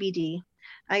had IBD.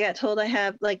 I got told I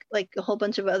have like a whole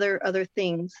bunch of other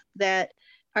things that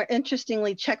are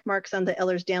interestingly check marks on the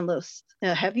Ehlers-Danlos.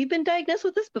 Have you been diagnosed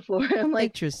with this before? I'm like,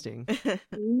 interesting.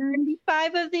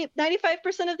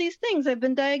 95% of these things I've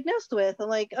been diagnosed with. I'm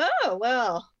like, oh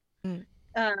well,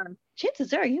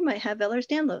 chances are you might have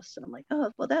Ehlers-Danlos. And I'm like,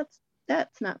 oh well, that's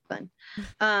not fun.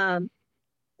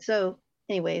 So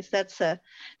anyways, that's so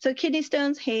kidney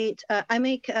stones hate. I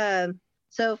make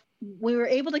so we were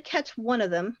able to catch one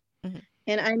of them,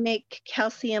 and I make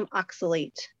calcium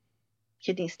oxalate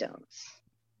kidney stones.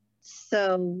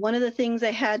 So one of the things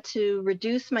I had to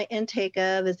reduce my intake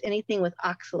of is anything with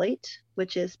oxalate,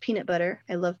 which is peanut butter.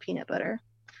 I love peanut butter.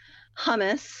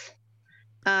 Hummus,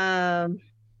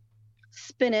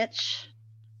 spinach.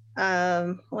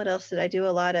 What else did I do a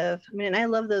lot of? I mean, I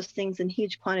love those things in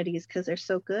huge quantities because they're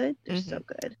so good. They're so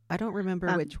good. I don't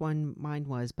remember which one mine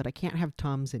was, but I can't have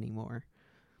Tums anymore.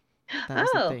 That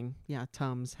was the thing. Yeah,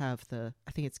 Tums have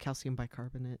I think it's calcium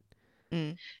bicarbonate.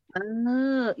 Oh,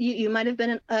 you might have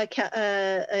been a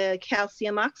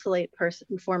calcium oxalate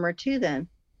former too then,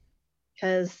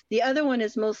 because the other one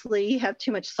is mostly you have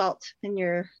too much salt in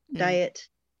your diet.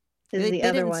 They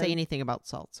didn't say anything about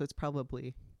salt, so it's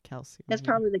probably calcium. That's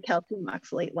probably the calcium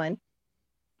oxalate one.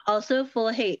 Also full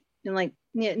of hate, and like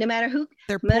no matter who,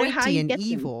 they're no matter pointy how you and get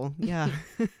evil. Them. Yeah.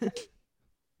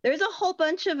 There's a whole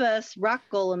bunch of us rock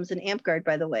golems in Amtgard,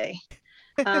 by the way.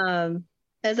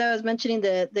 As I was mentioning,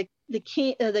 the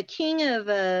king of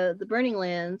the Burning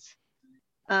Lands,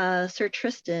 Sir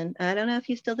Tristan. I don't know if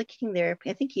he's still the king there.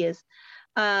 I think he is.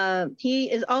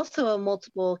 He is also a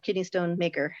multiple kidney stone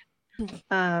maker.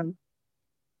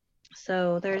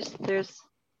 So there's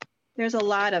a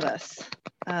lot of us.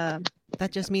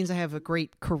 That just means I have a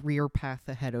great career path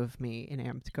ahead of me in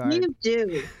Amtgard.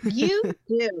 You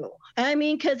do. I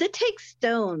mean, because it takes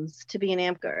stones to be an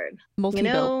Amtgard.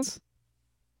 Multi-belts.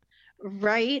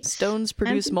 Right? Stones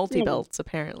produce multi-belts,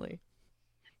 apparently.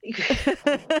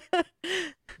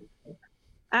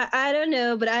 I don't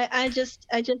know, but I just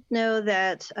know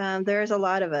that there's a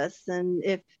lot of us, and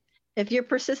if you're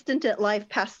persistent at life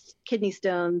past kidney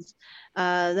stones,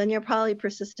 then you're probably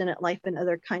persistent at life in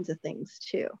other kinds of things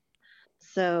too.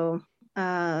 So,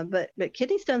 but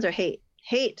kidney stones are hate,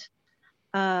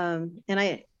 and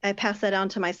I pass that on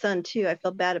to my son too. I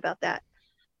feel bad about that.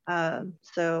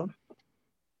 So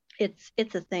it's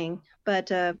a thing, but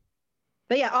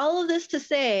yeah, all of this to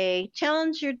say,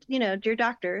 challenge your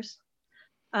doctors.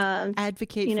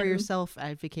 Advocate for yourself,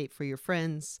 advocate for your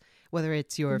friends, whether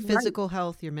it's your physical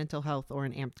health, your mental health, or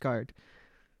an Amtgard.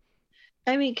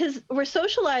 I mean, because we're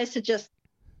socialized to just,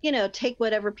 take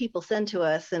whatever people send to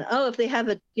us, and if they have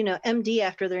a, MD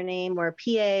after their name or a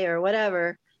PA or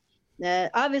whatever,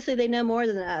 obviously they know more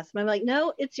than us. And I'm like,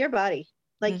 no, it's your body.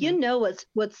 Like,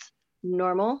 what's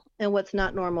normal and what's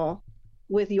not normal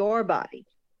with your body.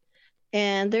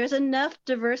 And there's enough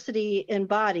diversity in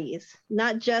bodies,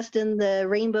 not just in the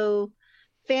rainbow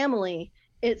family.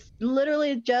 It's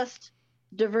literally just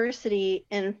diversity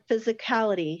and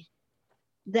physicality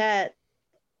that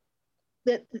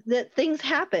things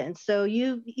happen. So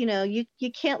you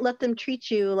can't let them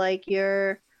treat you like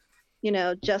you're,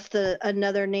 just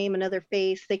another name, another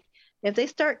face. If they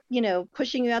start,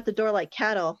 pushing you out the door like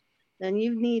cattle, then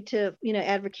you need to,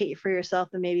 advocate for yourself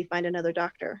and maybe find another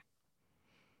doctor.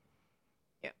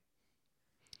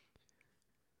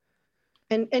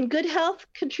 And good health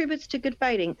contributes to good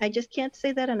fighting. I just can't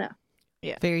say that enough.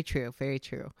 Yeah. Very true. Very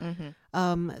true.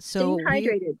 Mm-hmm. So stay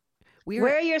hydrated.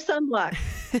 Wear your sunblock.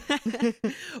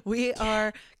 We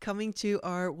are coming to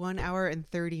our 1 hour and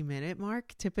 30-minute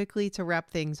mark. Typically, to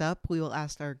wrap things up, we will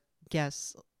ask our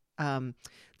guests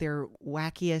their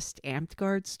wackiest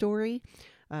Amtgard story.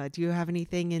 Do you have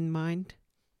anything in mind?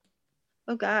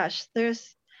 Oh gosh,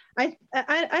 I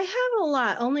have a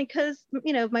lot, only because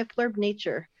my flurb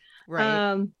nature.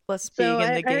 Right. Plus being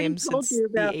in the game since the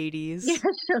 80s. Yeah,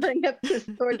 showing up to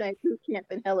Sword Night Boot Camp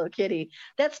in Hello Kitty.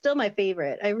 That's still my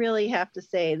favorite. I really have to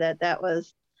say that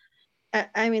was.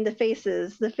 I mean, the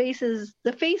faces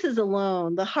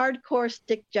alone, the hardcore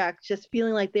stick jacks, just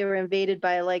feeling like they were invaded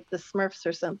by like the Smurfs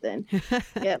or something.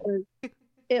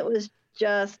 It was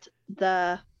just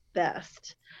the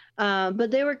best.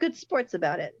 But they were good sports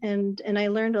about it, and I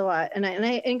learned a lot. And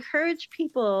I encourage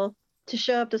people to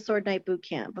show up to Sword Night Boot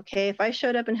Camp. Okay, if I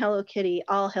showed up in Hello Kitty,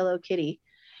 all Hello Kitty,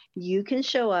 you can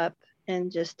show up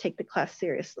and just take the class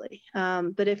seriously.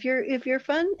 But if you're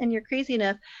fun and you're crazy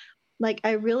enough, like,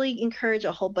 I really encourage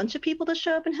a whole bunch of people to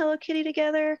show up in Hello Kitty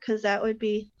together, because that would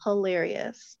be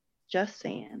hilarious. Just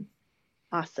saying.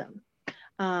 Awesome.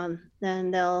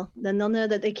 Then they'll know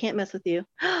that they can't mess with you.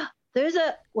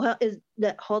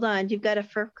 Hold on, you've got a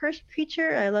fur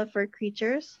creature? I love fur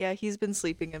creatures. Yeah, he's been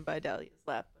sleeping in Vidalia's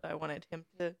lap, but I wanted him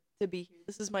to be here.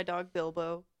 This is my dog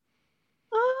Bilbo.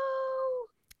 Oh,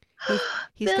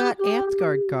 he's got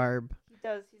Amtgard garb. He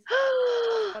does.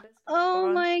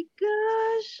 Oh my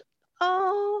gosh.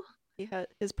 Oh.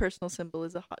 His personal symbol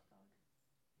is a hot dog.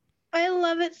 I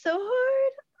love it so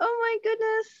hard. Oh my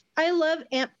goodness. I love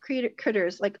amp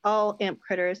critters, like all amp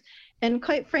critters. And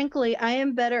quite frankly, I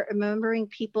am better at remembering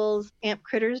people's amp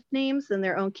critters names than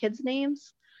their own kids'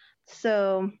 names.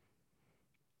 So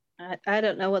I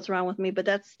don't know what's wrong with me, but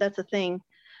that's a thing.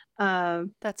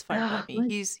 That's fine by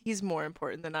me. He's more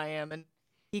important than I am, and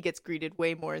he gets greeted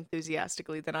way more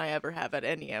enthusiastically than I ever have at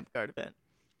any Amtgard event.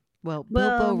 Well,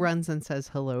 Bilbo runs and says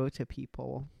hello to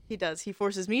people. He does. He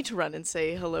forces me to run and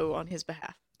say hello on his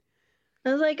behalf.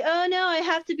 I was like, oh no, I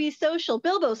have to be social.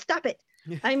 Bilbo, stop it.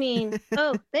 I mean,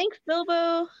 oh, thanks,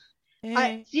 Bilbo.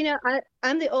 Hey.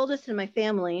 I'm the oldest in my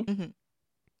family. Mm-hmm.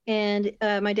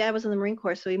 And my dad was in the Marine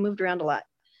Corps, so he moved around a lot.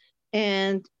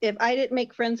 And if I didn't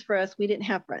make friends for us, we didn't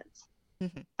have friends.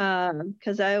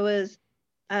 Because I was,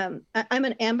 I'm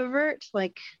an ambivert.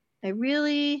 Like, I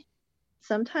really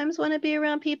sometimes want to be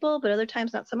around people, but other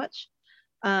times not so much.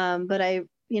 But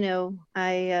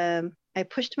I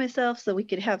pushed myself so we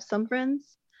could have some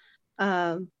friends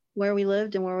where we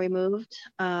lived and where we moved.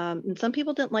 And some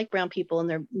people didn't like brown people in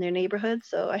their neighborhood,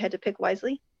 so I had to pick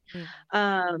wisely.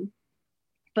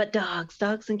 But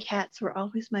dogs and cats were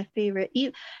always my favorite.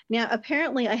 Now,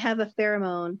 apparently I have a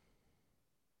pheromone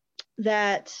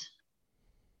that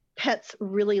pets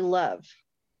really love.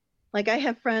 Like I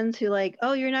have friends who like,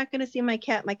 oh, you're not going to see my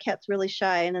cat. My cat's really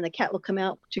shy. And then the cat will come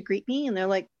out to greet me and they're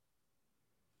like,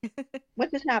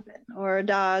 what just happened? Or a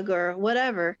dog or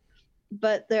whatever.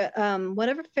 But the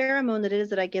whatever pheromone that it is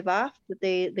that I give off that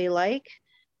they like,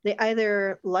 they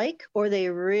either like or they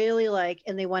really like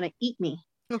and they want to eat me.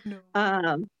 Oh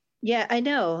no. Yeah, I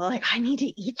know. Like I need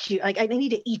to eat you. Like I need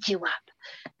to eat you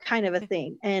up, kind of a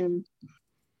thing. And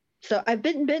so I've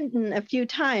been bitten a few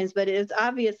times, but it's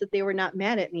obvious that they were not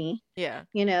mad at me. Yeah.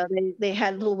 You know, they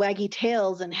had little waggy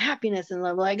tails and happiness, and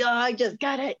I'm like, oh, I just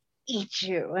gotta eat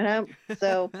you. And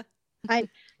so I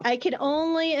can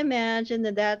only imagine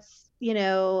that that's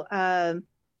what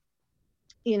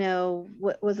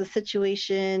was the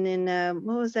situation in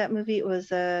what was that movie? It was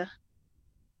the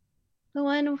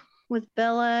one with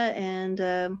Bella and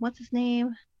what's his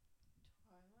name?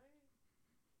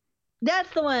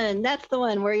 That's the one. That's the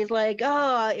one where he's like,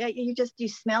 "Oh, you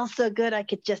smell so good. I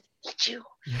could just eat you."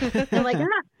 I'm like,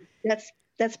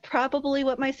 that's probably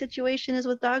what my situation is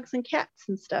with dogs and cats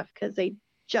and stuff because they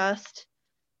just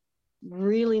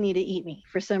really need to eat me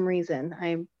for some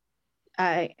reason.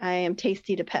 I am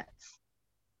tasty to pets,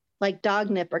 like dog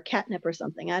nip or catnip or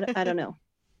something. I don't know.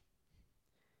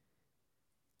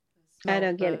 I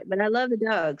don't get it, but I love the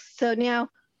dogs. So now,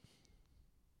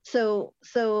 so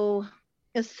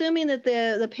assuming that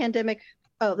the pandemic,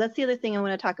 oh, that's the other thing I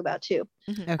want to talk about too.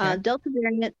 Okay. Delta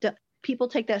variant, people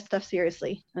take that stuff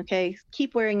seriously. Okay,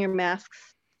 keep wearing your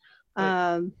masks.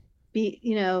 Right.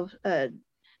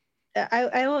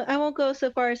 I won't go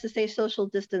so far as to say social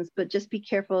distance, but just be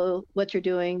careful what you're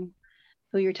doing,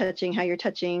 who you're touching, how you're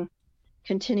touching.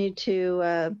 Continue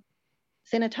to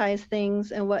sanitize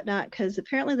things and whatnot, because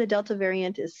apparently the Delta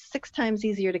variant is 6 times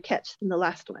easier to catch than the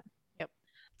last one. Yep.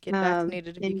 Get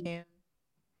vaccinated if you can.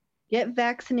 Get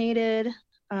vaccinated.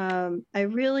 I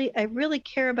really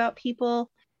care about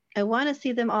people. I want to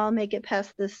see them all make it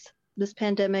past this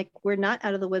pandemic. We're not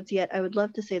out of the woods yet. I would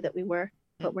love to say that we were,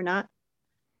 but we're not.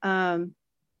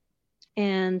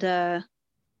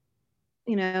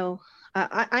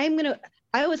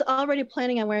 I was already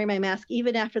planning on wearing my mask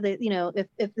even after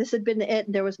if this had been it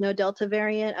and there was no Delta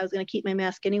variant, I was going to keep my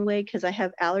mask anyway because I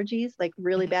have allergies, like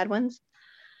really bad ones.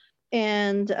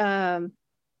 And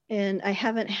I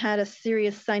haven't had a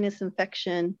serious sinus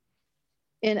infection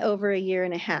in over a year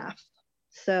and a half.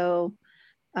 So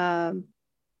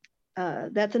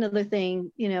that's another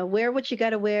thing, wear what you got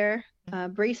to wear,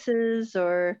 braces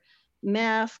or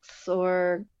masks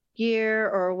or gear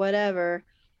or whatever.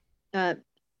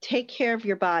 Take care of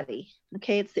your body.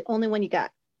 Okay. It's the only one you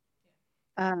got.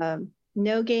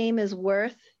 No game is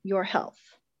worth your health.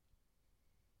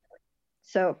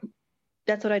 So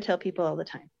that's what I tell people all the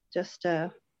time. Just,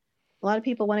 a lot of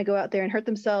people want to go out there and hurt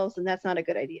themselves, and that's not a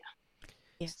good idea.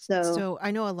 Yeah. So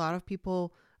I know a lot of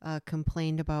people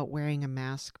complained about wearing a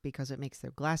mask because it makes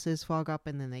their glasses fog up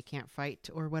and then they can't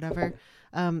fight or whatever.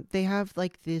 They have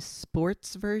like this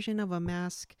sports version of a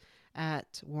mask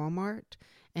at Walmart,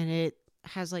 and it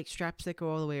has like straps that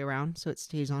go all the way around so it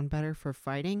stays on better for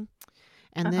fighting.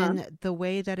 And then the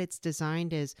way that it's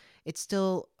designed is it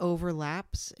still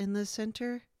overlaps in the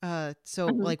center. So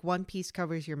like one piece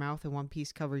covers your mouth and one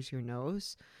piece covers your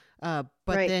nose. But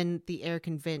then the air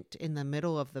can vent in the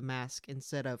middle of the mask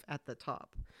instead of at the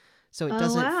top. So it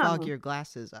doesn't fog your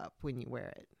glasses up when you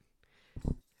wear it.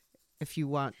 If you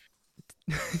want,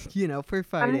 for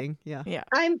fighting. Yeah.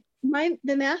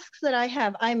 The masks that I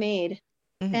have, I made.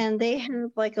 And they have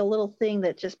like a little thing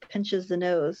that just pinches the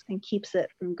nose and keeps it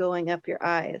from going up your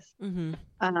eyes. And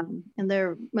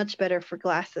they're much better for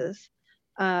glasses.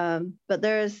 But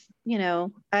there's,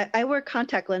 I wear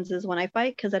contact lenses when I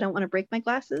fight because I don't want to break my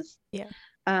glasses. Yeah.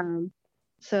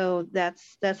 So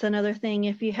that's another thing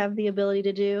if you have the ability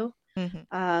to do.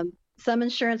 Some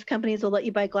insurance companies will let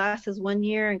you buy glasses 1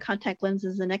 year and contact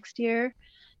lenses the next year.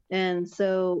 And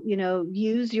so,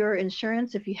 use your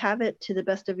insurance if you have it to the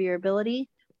best of your ability,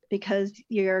 because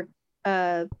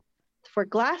for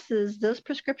glasses, those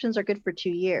prescriptions are good for 2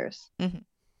 years.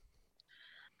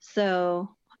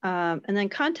 So, and then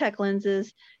contact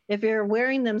lenses, if you're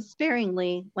wearing them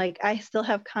sparingly, like I still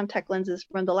have contact lenses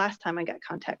from the last time I got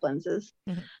contact lenses.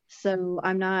 So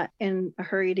I'm not in a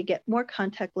hurry to get more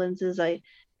contact lenses.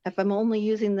 If I'm only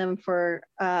using them for,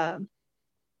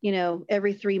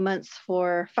 every 3 months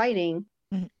for fighting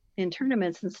in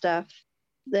tournaments and stuff,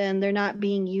 then they're not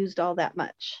being used all that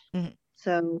much.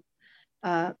 So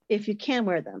if you can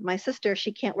wear them, my sister,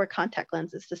 she can't wear contact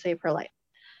lenses to save her life.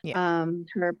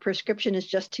 Her prescription is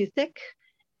just too thick.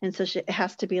 And so it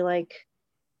has to be like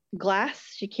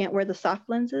glass. She can't wear the soft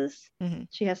lenses. Mhm.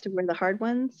 She has to wear the hard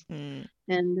ones, Mm.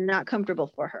 and they're not comfortable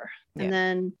for her. Yeah. And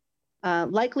then,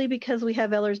 likely because we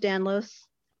have Ehlers-Danlos,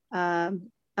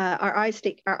 our eyes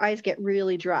get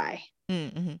really dry.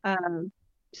 Mm-hmm.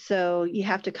 So you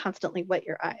have to constantly wet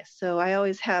your eyes. So I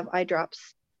always have eye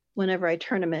drops whenever I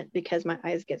tournament because my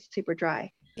eyes get super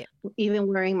dry. Yeah. Even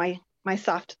wearing my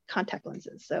soft contact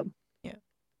lenses. So yeah.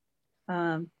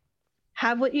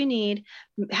 Have what you need.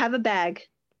 Have a bag.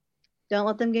 Don't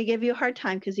let them give you a hard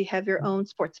time because you have your own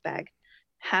sports bag.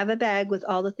 Have a bag with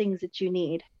all the things that you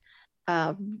need,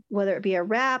 whether it be a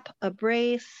wrap, a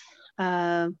brace,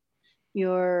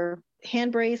 your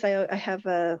hand brace. I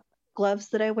have gloves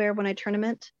that I wear when I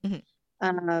tournament.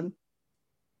 Mm-hmm.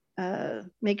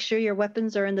 Make sure your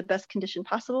weapons are in the best condition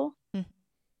possible.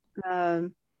 Mm-hmm.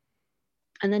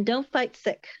 And then don't fight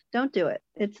sick. Don't do it.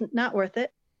 It's not worth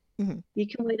it. Mm-hmm. You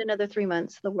can wait another 3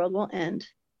 months. The world won't end.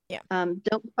 Yeah.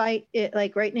 Don't fight it.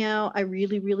 Like right now, I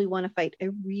really, really want to fight. I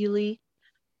really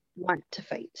want to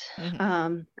fight.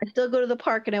 Mm-hmm. I still go to the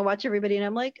park and I watch everybody and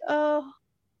I'm like, oh,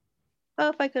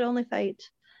 if I could only fight.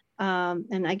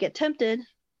 And I get tempted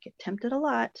a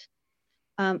lot.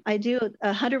 I do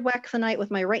 100 whacks a night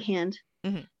with my right hand.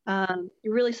 Mm-hmm.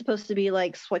 You're really supposed to be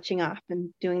like switching off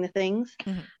and doing the things.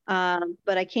 Mm-hmm.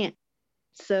 But I can't.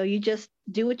 So you just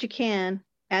do what you can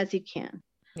as you can.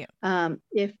 Yeah.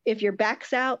 If your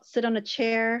back's out, sit on a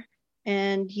chair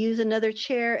and use another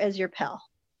chair as your pal.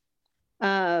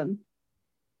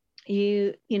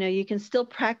 You can still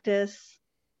practice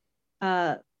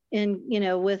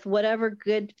with whatever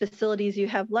good facilities you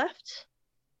have left.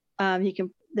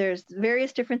 There's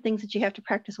various different things that you have to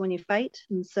practice when you fight.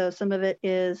 And so some of it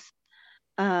is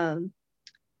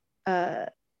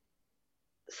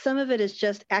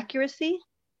just accuracy.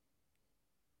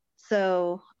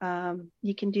 So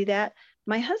you can do that.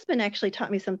 My husband actually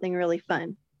taught me something really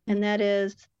fun, and that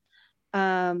is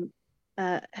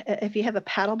if you have a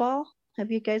paddle ball.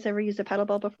 Have you guys ever used a paddle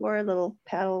ball before? A little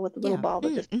paddle with a little ball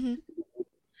that just. Mm-hmm.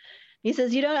 He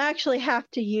says you don't actually have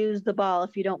to use the ball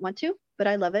if you don't want to, but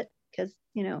I love it because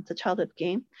it's a childhood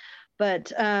game.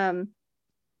 But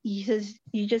he says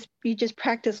you just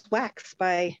practice wax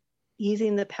by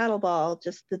using the paddle ball,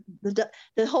 just the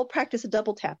whole practice of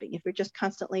double tapping. If you're just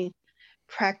constantly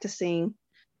practicing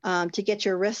to get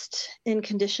your wrist in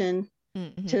condition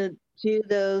to do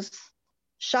those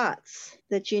shots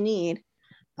that you need,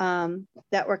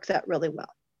 that works out really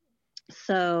well.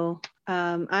 So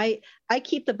I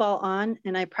keep the ball on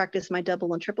and I practice my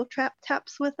double and triple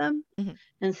taps with them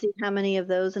and see how many of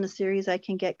those in a series I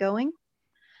can get going.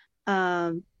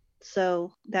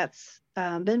 So that's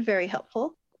been very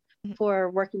helpful for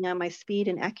working on my speed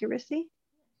and accuracy.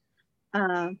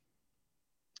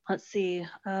 Let's see,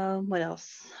 what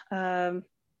else? I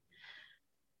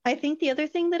think the other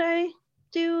thing that I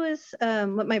do is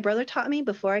what my brother taught me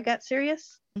before I got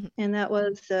serious, and that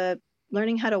was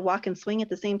learning how to walk and swing at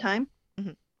the same time.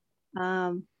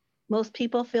 Most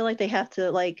people feel like they have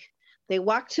to, they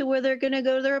walk to where they're going to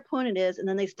go their opponent is, and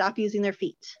then they stop using their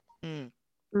feet.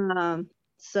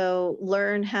 So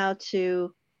learn how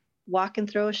to walk and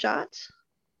throw a shot,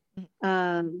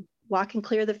 walk and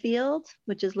clear the field,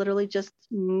 which is literally just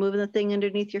moving the thing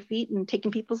underneath your feet and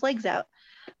taking people's legs out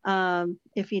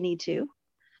if you need to.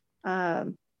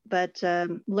 But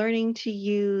learning to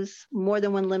use more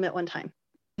than one limb at one time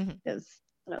is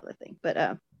another thing.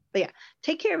 But yeah,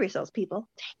 take care of yourselves, people.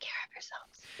 Take care of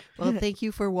yourselves. Well, thank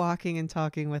you for walking and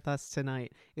talking with us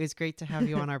tonight. It was great to have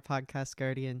you on our podcast,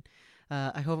 Guardian.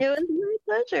 I hope it was my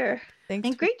pleasure. Thanks.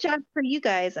 And great job for you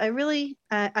guys. I really,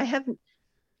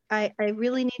 I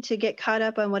really need to get caught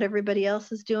up on what everybody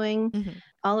else is doing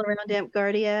all around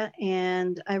Ampgardia.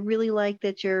 And I really like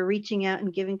that you're reaching out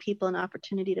and giving people an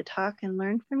opportunity to talk and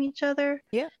learn from each other.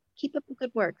 Yeah. Keep up the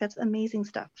good work. That's amazing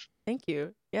stuff. Thank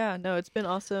you. Yeah, no, it's been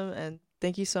awesome. And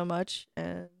thank you so much.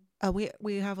 And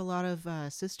we have a lot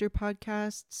of sister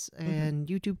podcasts and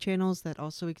YouTube channels that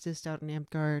also exist out in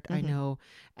Ampgard. I know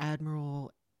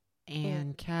Admiral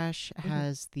Anne Cash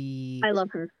has the... I love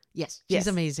her. Yes, she's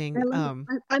amazing. I'm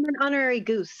an honorary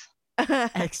goose.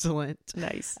 Excellent.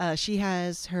 Nice. She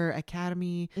has her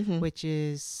academy, which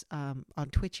is on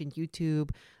Twitch and YouTube.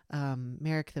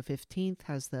 Merrick the 15th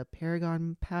has the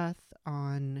Paragon Path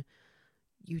on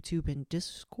YouTube and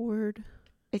Discord.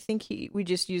 I think we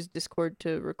just used Discord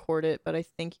to record it, but I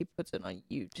think he puts it on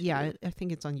YouTube. Yeah, I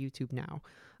think it's on YouTube now.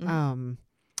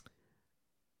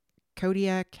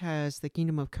 Kodiak has the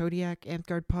Kingdom of Kodiak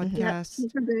Ampgard podcast.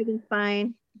 He's from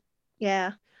Dragonspine.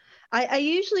 Yeah. I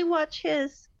usually watch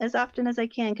his as often as I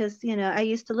can because, I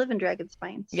used to live in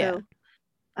Dragonspine. So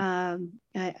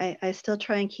I still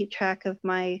try and keep track of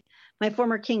my my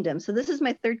former kingdom. So this is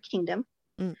my third kingdom.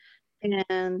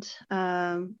 And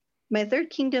my third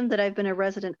kingdom that I've been a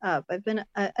resident of.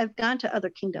 I've gone to other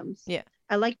kingdoms. Yeah.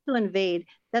 I like to invade.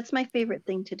 That's my favorite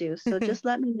thing to do. So just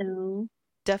let me know.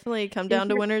 Definitely come down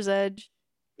to Winter's Edge.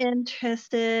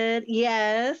 Interested?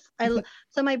 Yes.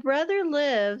 So my brother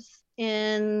lives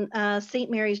in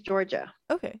St. Mary's, Georgia.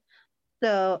 Okay.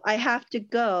 So I have to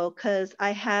go because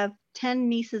I have 10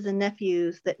 nieces and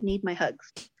nephews that need my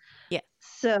hugs. Yeah.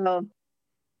 So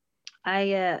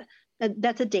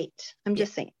that's a date. I'm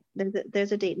just saying.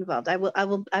 There's a date involved. I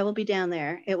will be down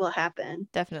there. It will happen.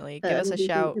 Definitely. Give us a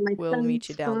shout. We'll meet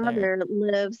you down there. My father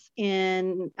lives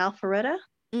in Alpharetta.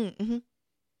 Mm-hmm.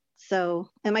 So,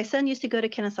 and my son used to go to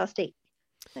Kennesaw State.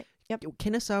 Yep.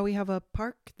 Kennesaw, we have a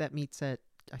park that meets at,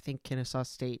 I think, Kennesaw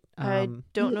State. I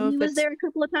don't know if he it's was there a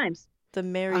couple of times. The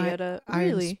Marietta. Iron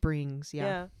Really? Springs,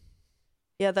 yeah.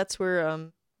 Yeah, that's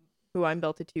where who I'm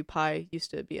belted to, Pi,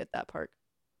 used to be at that park.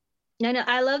 I know.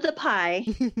 I love the pie.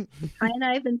 Pi and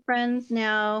I have been friends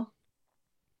now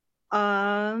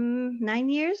 9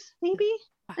 years, maybe,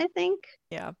 I think.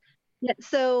 Yeah. Yeah.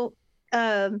 So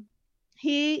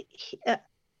he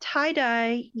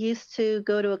Tie-Dye used to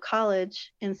go to a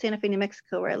college in Santa Fe, New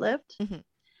Mexico, where I lived. Mm-hmm.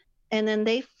 And then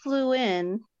they flew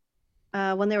in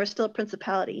when they were still a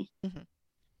principality. Mm-hmm.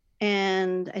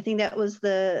 And I think that was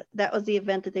the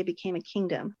event that they became a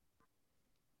kingdom.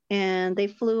 And they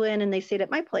flew in and they stayed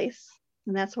at my place.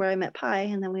 And that's where I met Pi.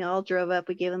 And then we all drove up.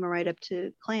 We gave them a ride up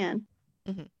to Clan.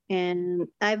 Mm-hmm. And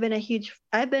I've been a huge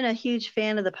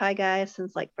fan of the Pi guy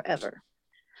since like forever.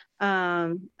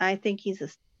 I think he's a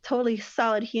totally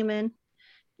solid human.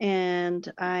 And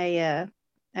I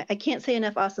can't say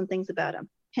enough awesome things about him.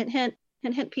 Hint, hint,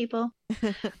 hint, hint, people.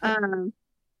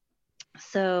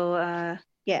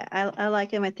 Yeah, I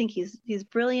like him. I think he's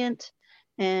brilliant.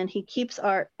 And he keeps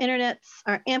our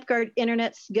AmpGuard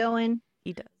internets going.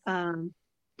 He does.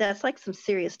 That's like some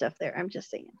serious stuff there. I'm just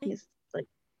saying. He's like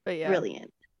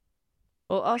brilliant.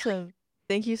 Well, awesome.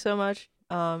 Thank you so much.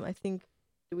 I think,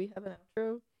 do we have an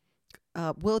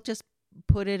outro? We'll just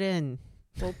put it in.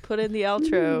 We'll put in the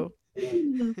outro.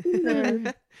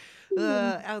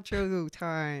 Outro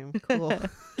time. Cool.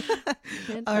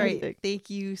 All right. Thank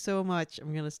you so much.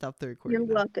 I'm going to stop the recording.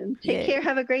 You're welcome. Take care.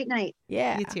 Have a great night.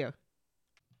 Yeah. You too.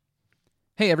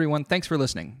 Hey everyone, thanks for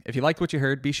listening. If you liked what you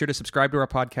heard, be sure to subscribe to our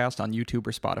podcast on YouTube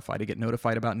or Spotify to get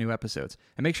notified about new episodes.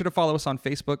 And make sure to follow us on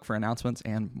Facebook for announcements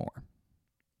and more.